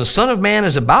said to them, "The Son of Man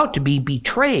is about to be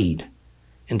betrayed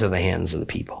into the hands of the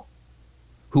people,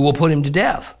 who will put him to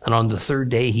death, and on the 3rd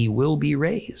day he will be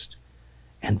raised."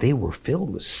 And they were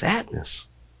filled with sadness.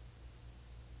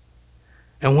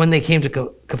 And when they came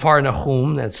to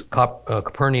Capharnaum, that's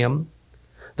Capernaum,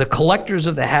 the collectors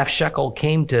of the half shekel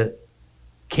came to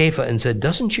Kepha and said,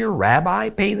 "Doesn't your rabbi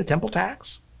pay the temple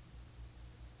tax?"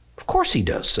 "Of course he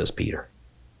does," says Peter.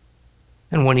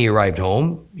 And when he arrived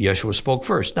home, Yeshua spoke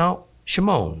first. "Now,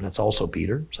 Shimon," that's also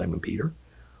Peter, Simon Peter,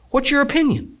 "what's your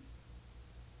opinion?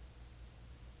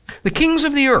 The kings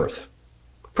of the earth,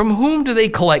 from whom do they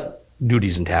collect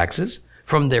duties and taxes?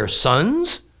 From their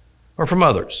sons or from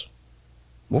others?"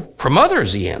 "Well, from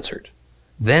others," he answered.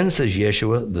 Then, says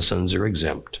Yeshua, "the sons are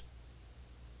exempt.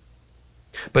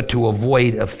 But to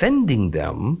avoid offending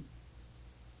them,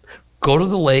 go to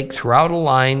the lake, throw out a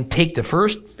line, take the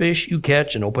first fish you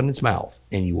catch and open its mouth,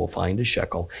 and you will find a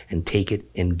shekel, and take it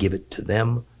and give it to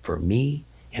them for me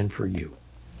and for you."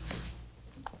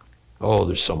 Oh,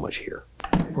 there's so much here.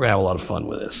 We're going to have a lot of fun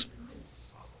with this.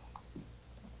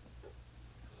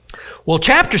 Well,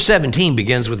 chapter 17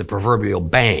 begins with a proverbial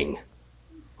bang,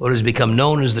 what has become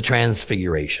known as the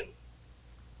Transfiguration,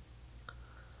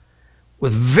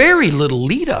 with very little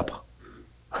lead up.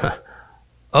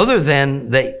 Other than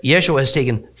that Yeshua has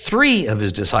taken 3 of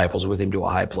his disciples with him to a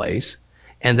high place,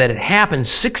 and that it happened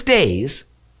 6 days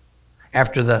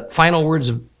after the final words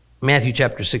of Matthew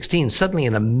chapter 16, suddenly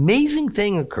an amazing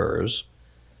thing occurs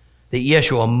that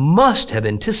Yeshua must have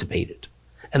anticipated.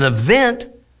 An event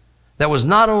that was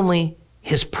not only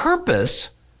his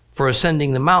purpose for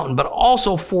ascending the mountain, but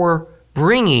also for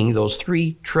bringing those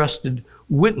 3 trusted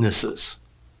witnesses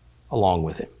along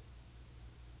with him.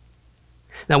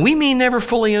 Now, we may never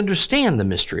fully understand the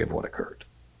mystery of what occurred.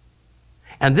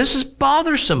 And this is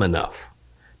bothersome enough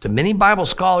to many Bible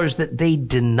scholars that they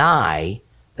deny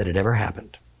that it ever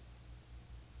happened.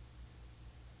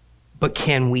 But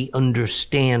can we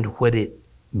understand what it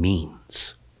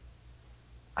means?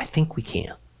 I think we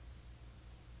can.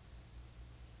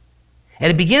 And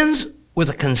it begins with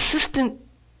a consistent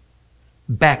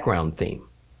background theme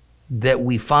that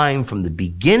we find from the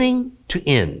beginning to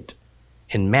end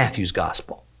in Matthew's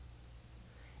gospel.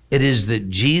 It is that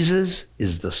Jesus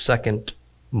is the second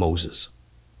Moses.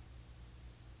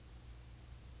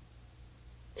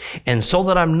 And so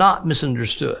that I'm not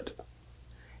misunderstood,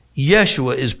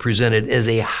 Yeshua is presented as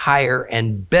a higher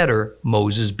and better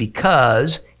Moses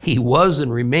because he was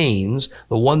and remains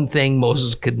the one thing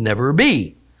Moses could never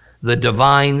be, the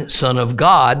divine Son of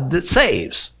God that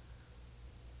saves.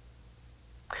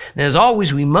 And as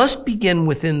always, we must begin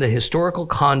within the historical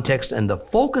context, and the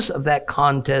focus of that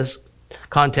context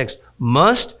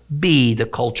must be the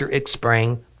culture it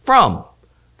sprang from,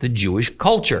 the Jewish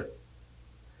culture.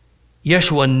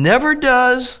 Yeshua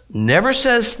never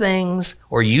says things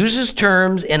or uses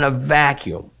terms in a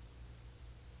vacuum,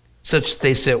 such that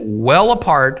they sit well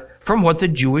apart from what the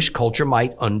Jewish culture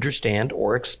might understand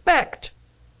or expect.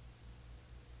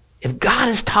 If God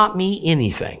has taught me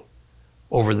anything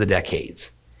over the decades,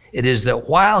 it is that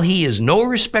while he is no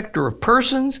respecter of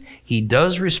persons, he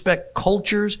does respect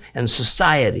cultures and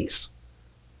societies,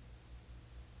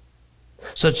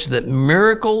 such that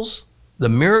the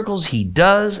miracles he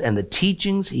does and the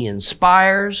teachings he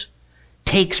inspires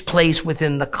takes place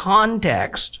within the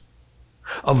context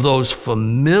of those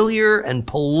familiar and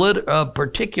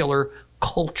particular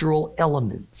cultural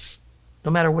elements,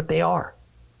 no matter what they are.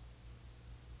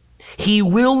 He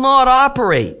will not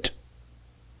operate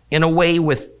in a way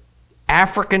with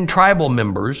African tribal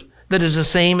members that is the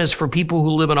same as for people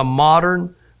who live in a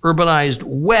modern, urbanized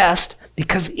West,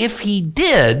 because if he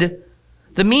did,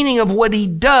 the meaning of what he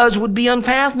does would be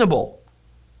unfathomable.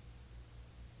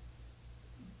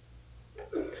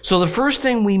 So the first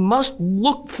thing we must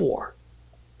look for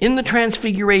in the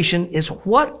Transfiguration is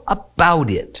what about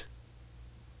it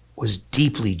was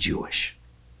deeply Jewish?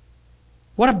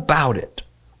 What about it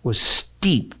was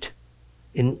steeped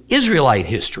in Israelite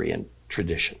history and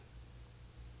tradition?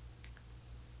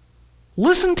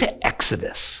 Listen to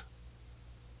Exodus,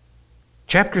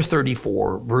 chapter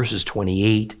 34, verses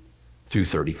 28 through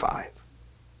 35.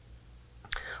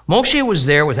 Moshe was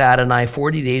there with Adonai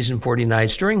 40 days and 40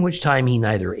 nights, during which time he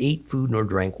neither ate food nor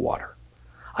drank water.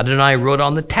 Adonai wrote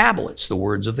on the tablets the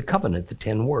words of the covenant, the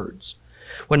 10 words.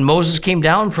 When Moses came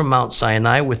down from Mount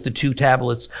Sinai with the 2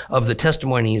 tablets of the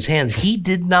testimony in his hands, he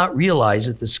did not realize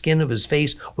that the skin of his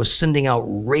face was sending out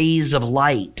rays of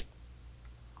light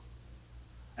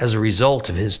as a result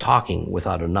of his talking with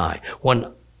Adonai.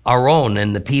 When Aaron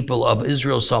and the people of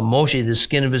Israel saw Moshe, the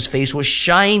skin of his face was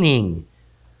shining,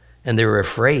 and they were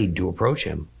afraid to approach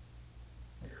him.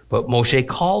 But Moshe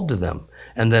called to them,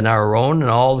 and then Aaron and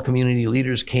all the community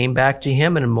leaders came back to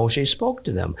him, and Moshe spoke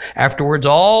to them. Afterwards,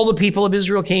 all the people of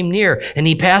Israel came near, and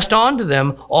he passed on to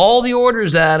them all the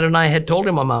orders that Adonai had told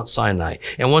him on Mount Sinai.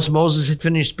 And once Moses had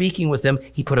finished speaking with them,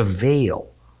 he put a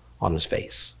veil on his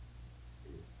face.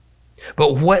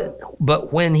 But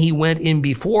when he went in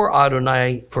before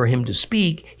Adonai for him to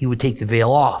speak, he would take the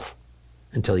veil off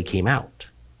until he came out.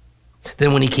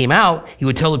 Then when he came out, he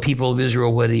would tell the people of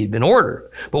Israel what he had been ordered.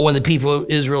 But when the people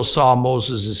of Israel saw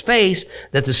Moses' face,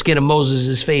 that the skin of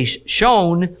Moses' face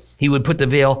shone, he would put the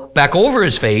veil back over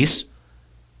his face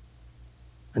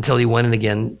until he went in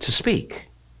again to speak.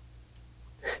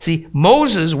 See,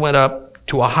 Moses went up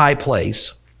to a high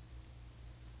place.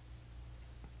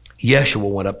 Yeshua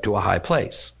went up to a high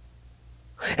place.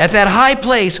 At that high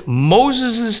place,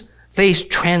 Moses' face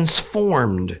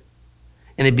transformed,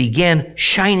 and it began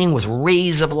shining with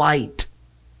rays of light.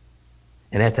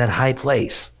 And at that high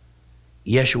place,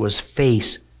 Yeshua's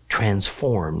face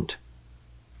transformed,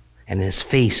 and his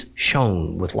face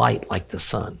shone with light like the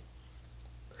sun.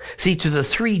 See, to the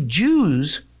 3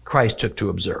 Jews Christ took to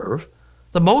observe,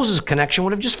 the Moses connection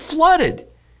would have just flooded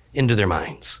into their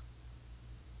minds.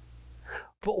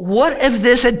 But what if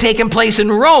this had taken place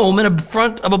in Rome in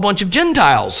front of a bunch of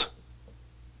Gentiles?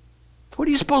 What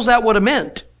do you suppose that would have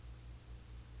meant?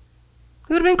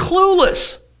 They would have been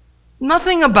clueless.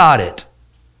 Nothing about it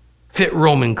fit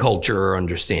Roman culture or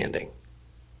understanding.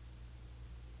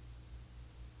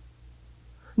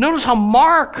 Notice how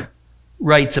Mark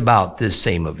writes about this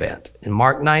same event in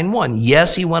Mark 9:1.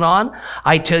 Yes, he went on,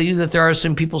 I tell you that there are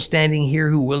some people standing here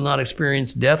who will not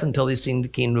experience death until they see the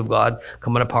kingdom of God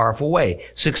come in a powerful way.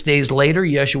 6 days later,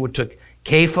 Yeshua took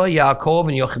Kepha, Yaakov,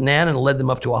 and Yochanan, and led them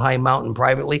up to a high mountain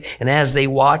privately. And as they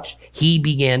watched, he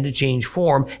began to change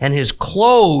form, and his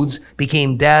clothes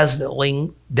became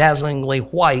dazzlingly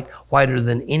white, whiter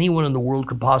than anyone in the world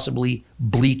could possibly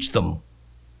bleach them.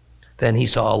 Then he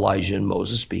saw Elijah and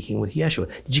Moses speaking with Yeshua.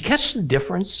 Did you catch the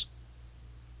difference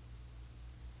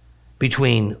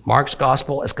between Mark's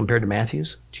gospel as compared to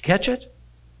Matthew's? Did you catch it?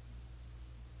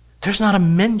 There's not a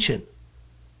mention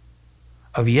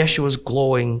of Yeshua's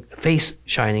glowing face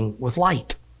shining with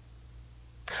light.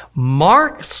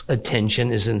 Mark's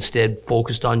attention is instead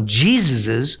focused on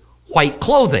Jesus' white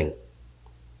clothing.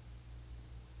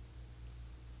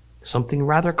 Something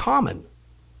rather common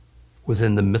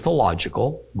within the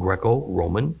mythological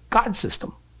Greco-Roman god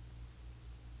system.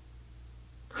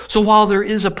 So while there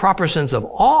is a proper sense of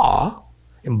awe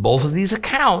in both of these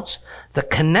accounts, the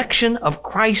connection of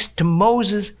Christ to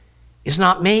Moses is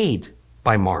not made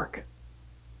by Mark.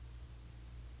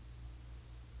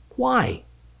 Why?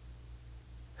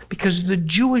 Because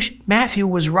Matthew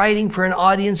was writing for an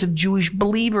audience of Jewish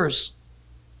believers.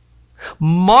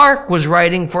 Mark was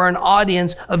writing for an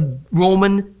audience of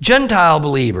Roman Gentile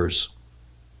believers.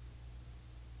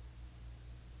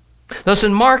 Thus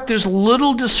in Mark, there's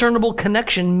little discernible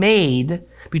connection made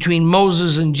between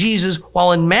Moses and Jesus,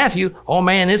 while in Matthew, oh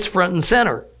man, it's front and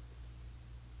center.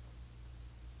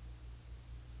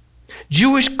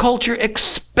 Jewish culture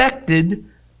expected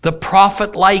the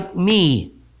prophet like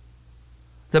me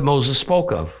that Moses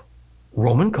spoke of.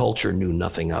 Roman culture knew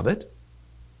nothing of it.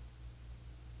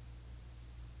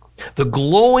 The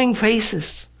glowing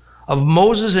faces of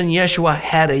Moses and Yeshua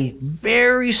had a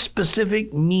very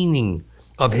specific meaning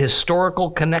of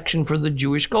historical connection for the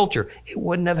Jewish culture. It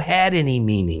wouldn't have had any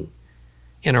meaning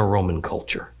in a Roman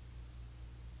culture.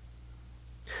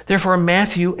 Therefore,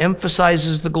 Matthew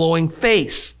emphasizes the glowing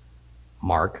face.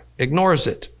 Mark ignores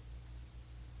it.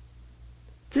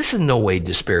 This in no way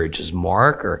disparages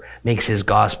Mark or makes his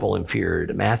gospel inferior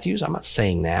to Matthew's. I'm not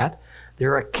saying that.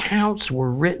 Their accounts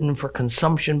were written for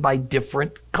consumption by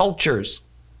different cultures.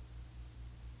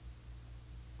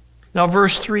 Now,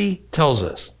 verse 3 tells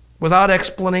us, without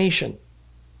explanation,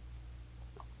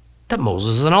 that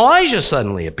Moses and Elijah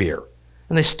suddenly appear,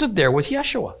 and they stood there with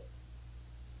Yeshua.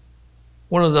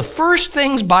 One of the first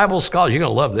things Bible scholars, you're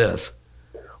going to love this,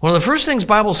 one of the first things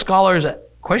Bible scholars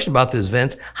question about these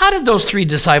events, how did those three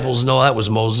disciples know that was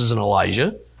Moses and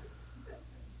Elijah?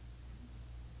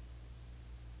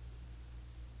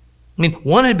 I mean,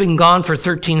 one had been gone for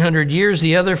 1,300 years,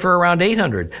 the other for around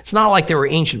 800. It's not like there were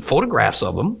ancient photographs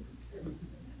of them.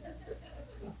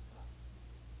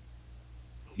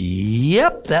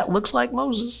 Yep, that looks like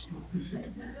Moses.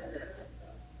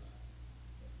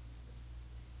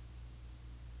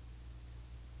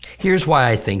 Here's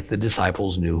why I think the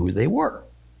disciples knew who they were.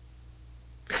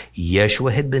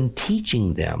 Yeshua had been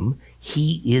teaching them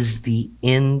he is the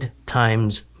end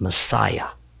times Messiah.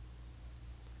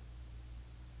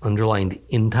 Underlined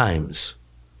end times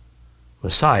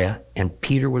Messiah, and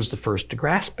Peter was the first to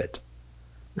grasp it.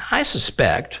 Now, I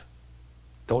suspect,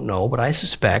 don't know, but I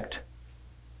suspect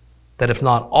that if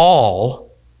not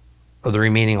all of the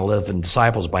remaining 11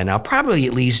 disciples by now, probably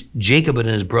at least Jacob and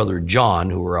his brother John,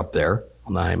 who were up there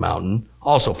on the high mountain,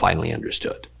 also finally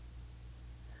understood.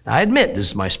 Now, I admit this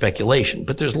is my speculation,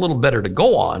 but there's a little better to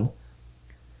go on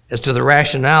as to the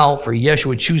rationale for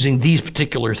Yeshua choosing these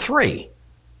particular three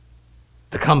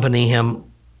to accompany him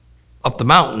up the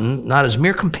mountain, not as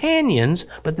mere companions,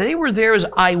 but they were there as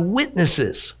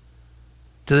eyewitnesses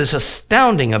to this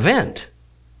astounding event.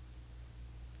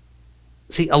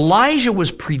 See, Elijah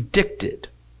was predicted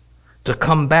to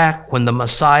come back when the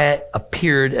Messiah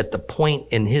appeared at the point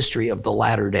in history of the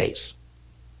latter days.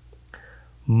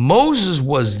 Moses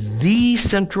was the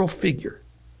central figure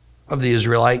of the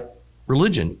Israelite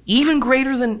religion, even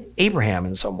greater than Abraham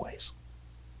in some ways.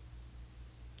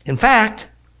 In fact,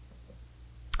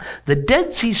 the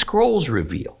Dead Sea Scrolls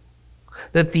reveal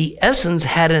that the Essenes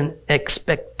had an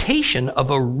expectation of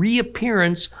a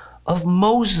reappearance of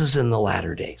Moses in the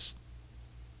latter days,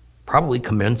 probably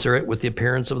commensurate with the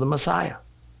appearance of the Messiah,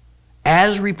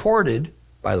 as reported,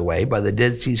 by the way, by the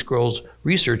Dead Sea Scrolls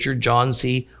researcher John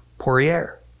C.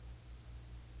 Poirier.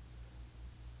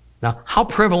 Now, how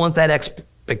prevalent that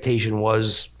expectation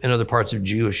was in other parts of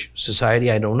Jewish society,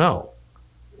 I don't know.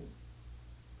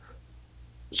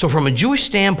 So from a Jewish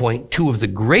standpoint, two of the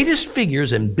greatest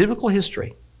figures in biblical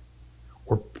history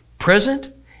were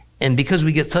present, and because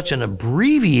we get such an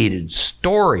abbreviated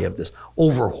story of this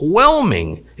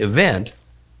overwhelming event,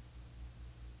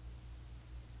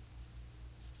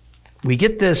 we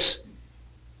get this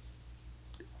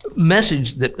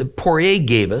message that Poirier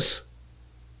gave us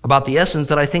about the Essenes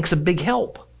that I think is a big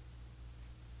help.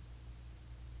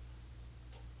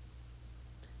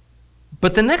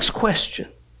 But the next question,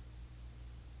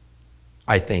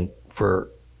 I think, for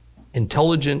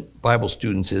intelligent Bible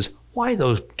students is, why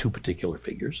those two particular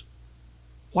figures?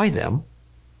 Why them?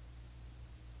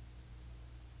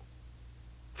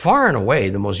 Far and away,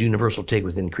 the most universal take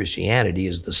within Christianity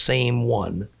is the same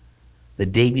one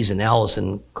that Davies and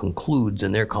Allison concludes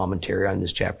in their commentary on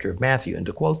this chapter of Matthew. And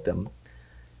to quote them,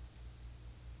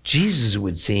 Jesus, it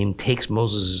would seem, takes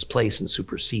Moses' place and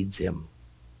supersedes him.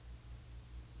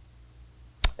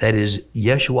 That is,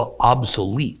 Yeshua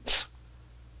obsoletes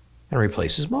and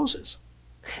replaces Moses.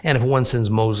 And if one sends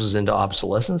Moses into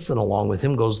obsolescence, then along with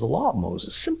him goes the law of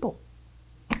Moses. Simple.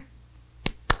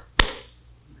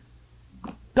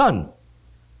 Done.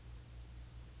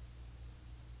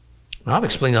 Now, I've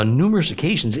explained on numerous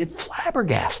occasions, it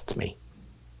flabbergasts me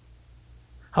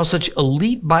how such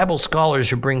elite Bible scholars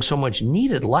who bring so much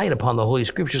needed light upon the Holy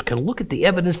Scriptures can look at the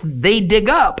evidence that they dig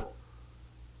up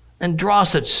and draw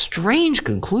such strange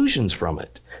conclusions from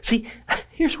it. See,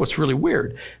 here's what's really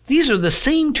weird. These are the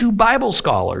same two Bible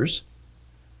scholars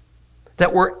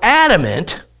that were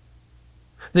adamant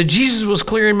that Jesus was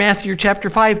clear in Matthew chapter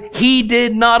 5. He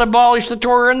did not abolish the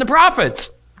Torah and the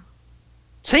prophets.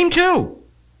 Same two.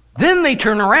 Then they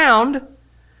turn around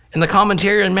in the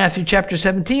commentary on Matthew chapter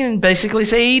 17 and basically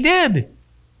say he did.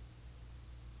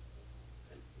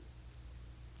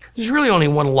 There's really only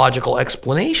one logical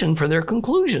explanation for their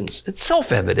conclusions. It's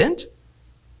self-evident.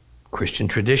 Christian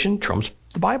tradition trumps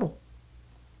the Bible.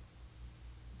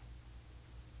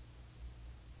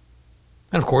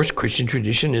 And of course, Christian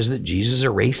tradition is that Jesus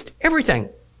erased everything.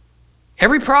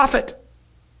 Every prophet,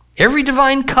 every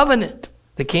divine covenant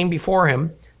that came before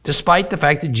him, despite the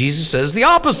fact that Jesus says the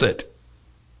opposite.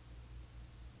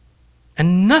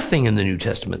 And nothing in the New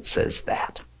Testament says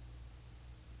that.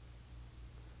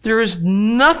 There is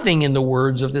nothing in the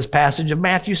words of this passage of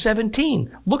Matthew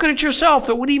 17. Look at it yourself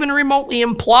that would even remotely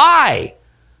imply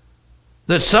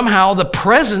that somehow the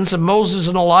presence of Moses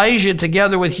and Elijah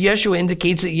together with Yeshua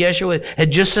indicates that Yeshua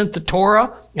had just sent the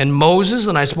Torah and Moses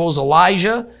and I suppose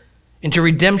Elijah into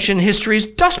redemption history's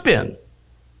dustbin.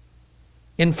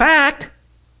 In fact,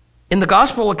 in the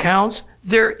gospel accounts,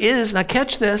 there is, now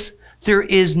catch this, there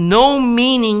is no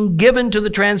meaning given to the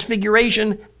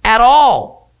transfiguration at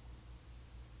all.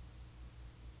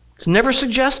 It's never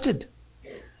suggested.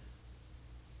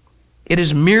 It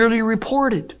is merely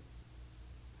reported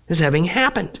as having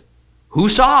happened. Who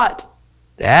saw it?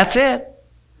 That's it.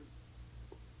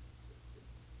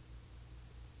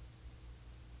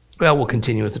 Well, we'll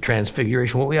continue with the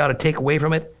transfiguration. What we ought to take away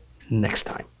from it next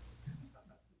time.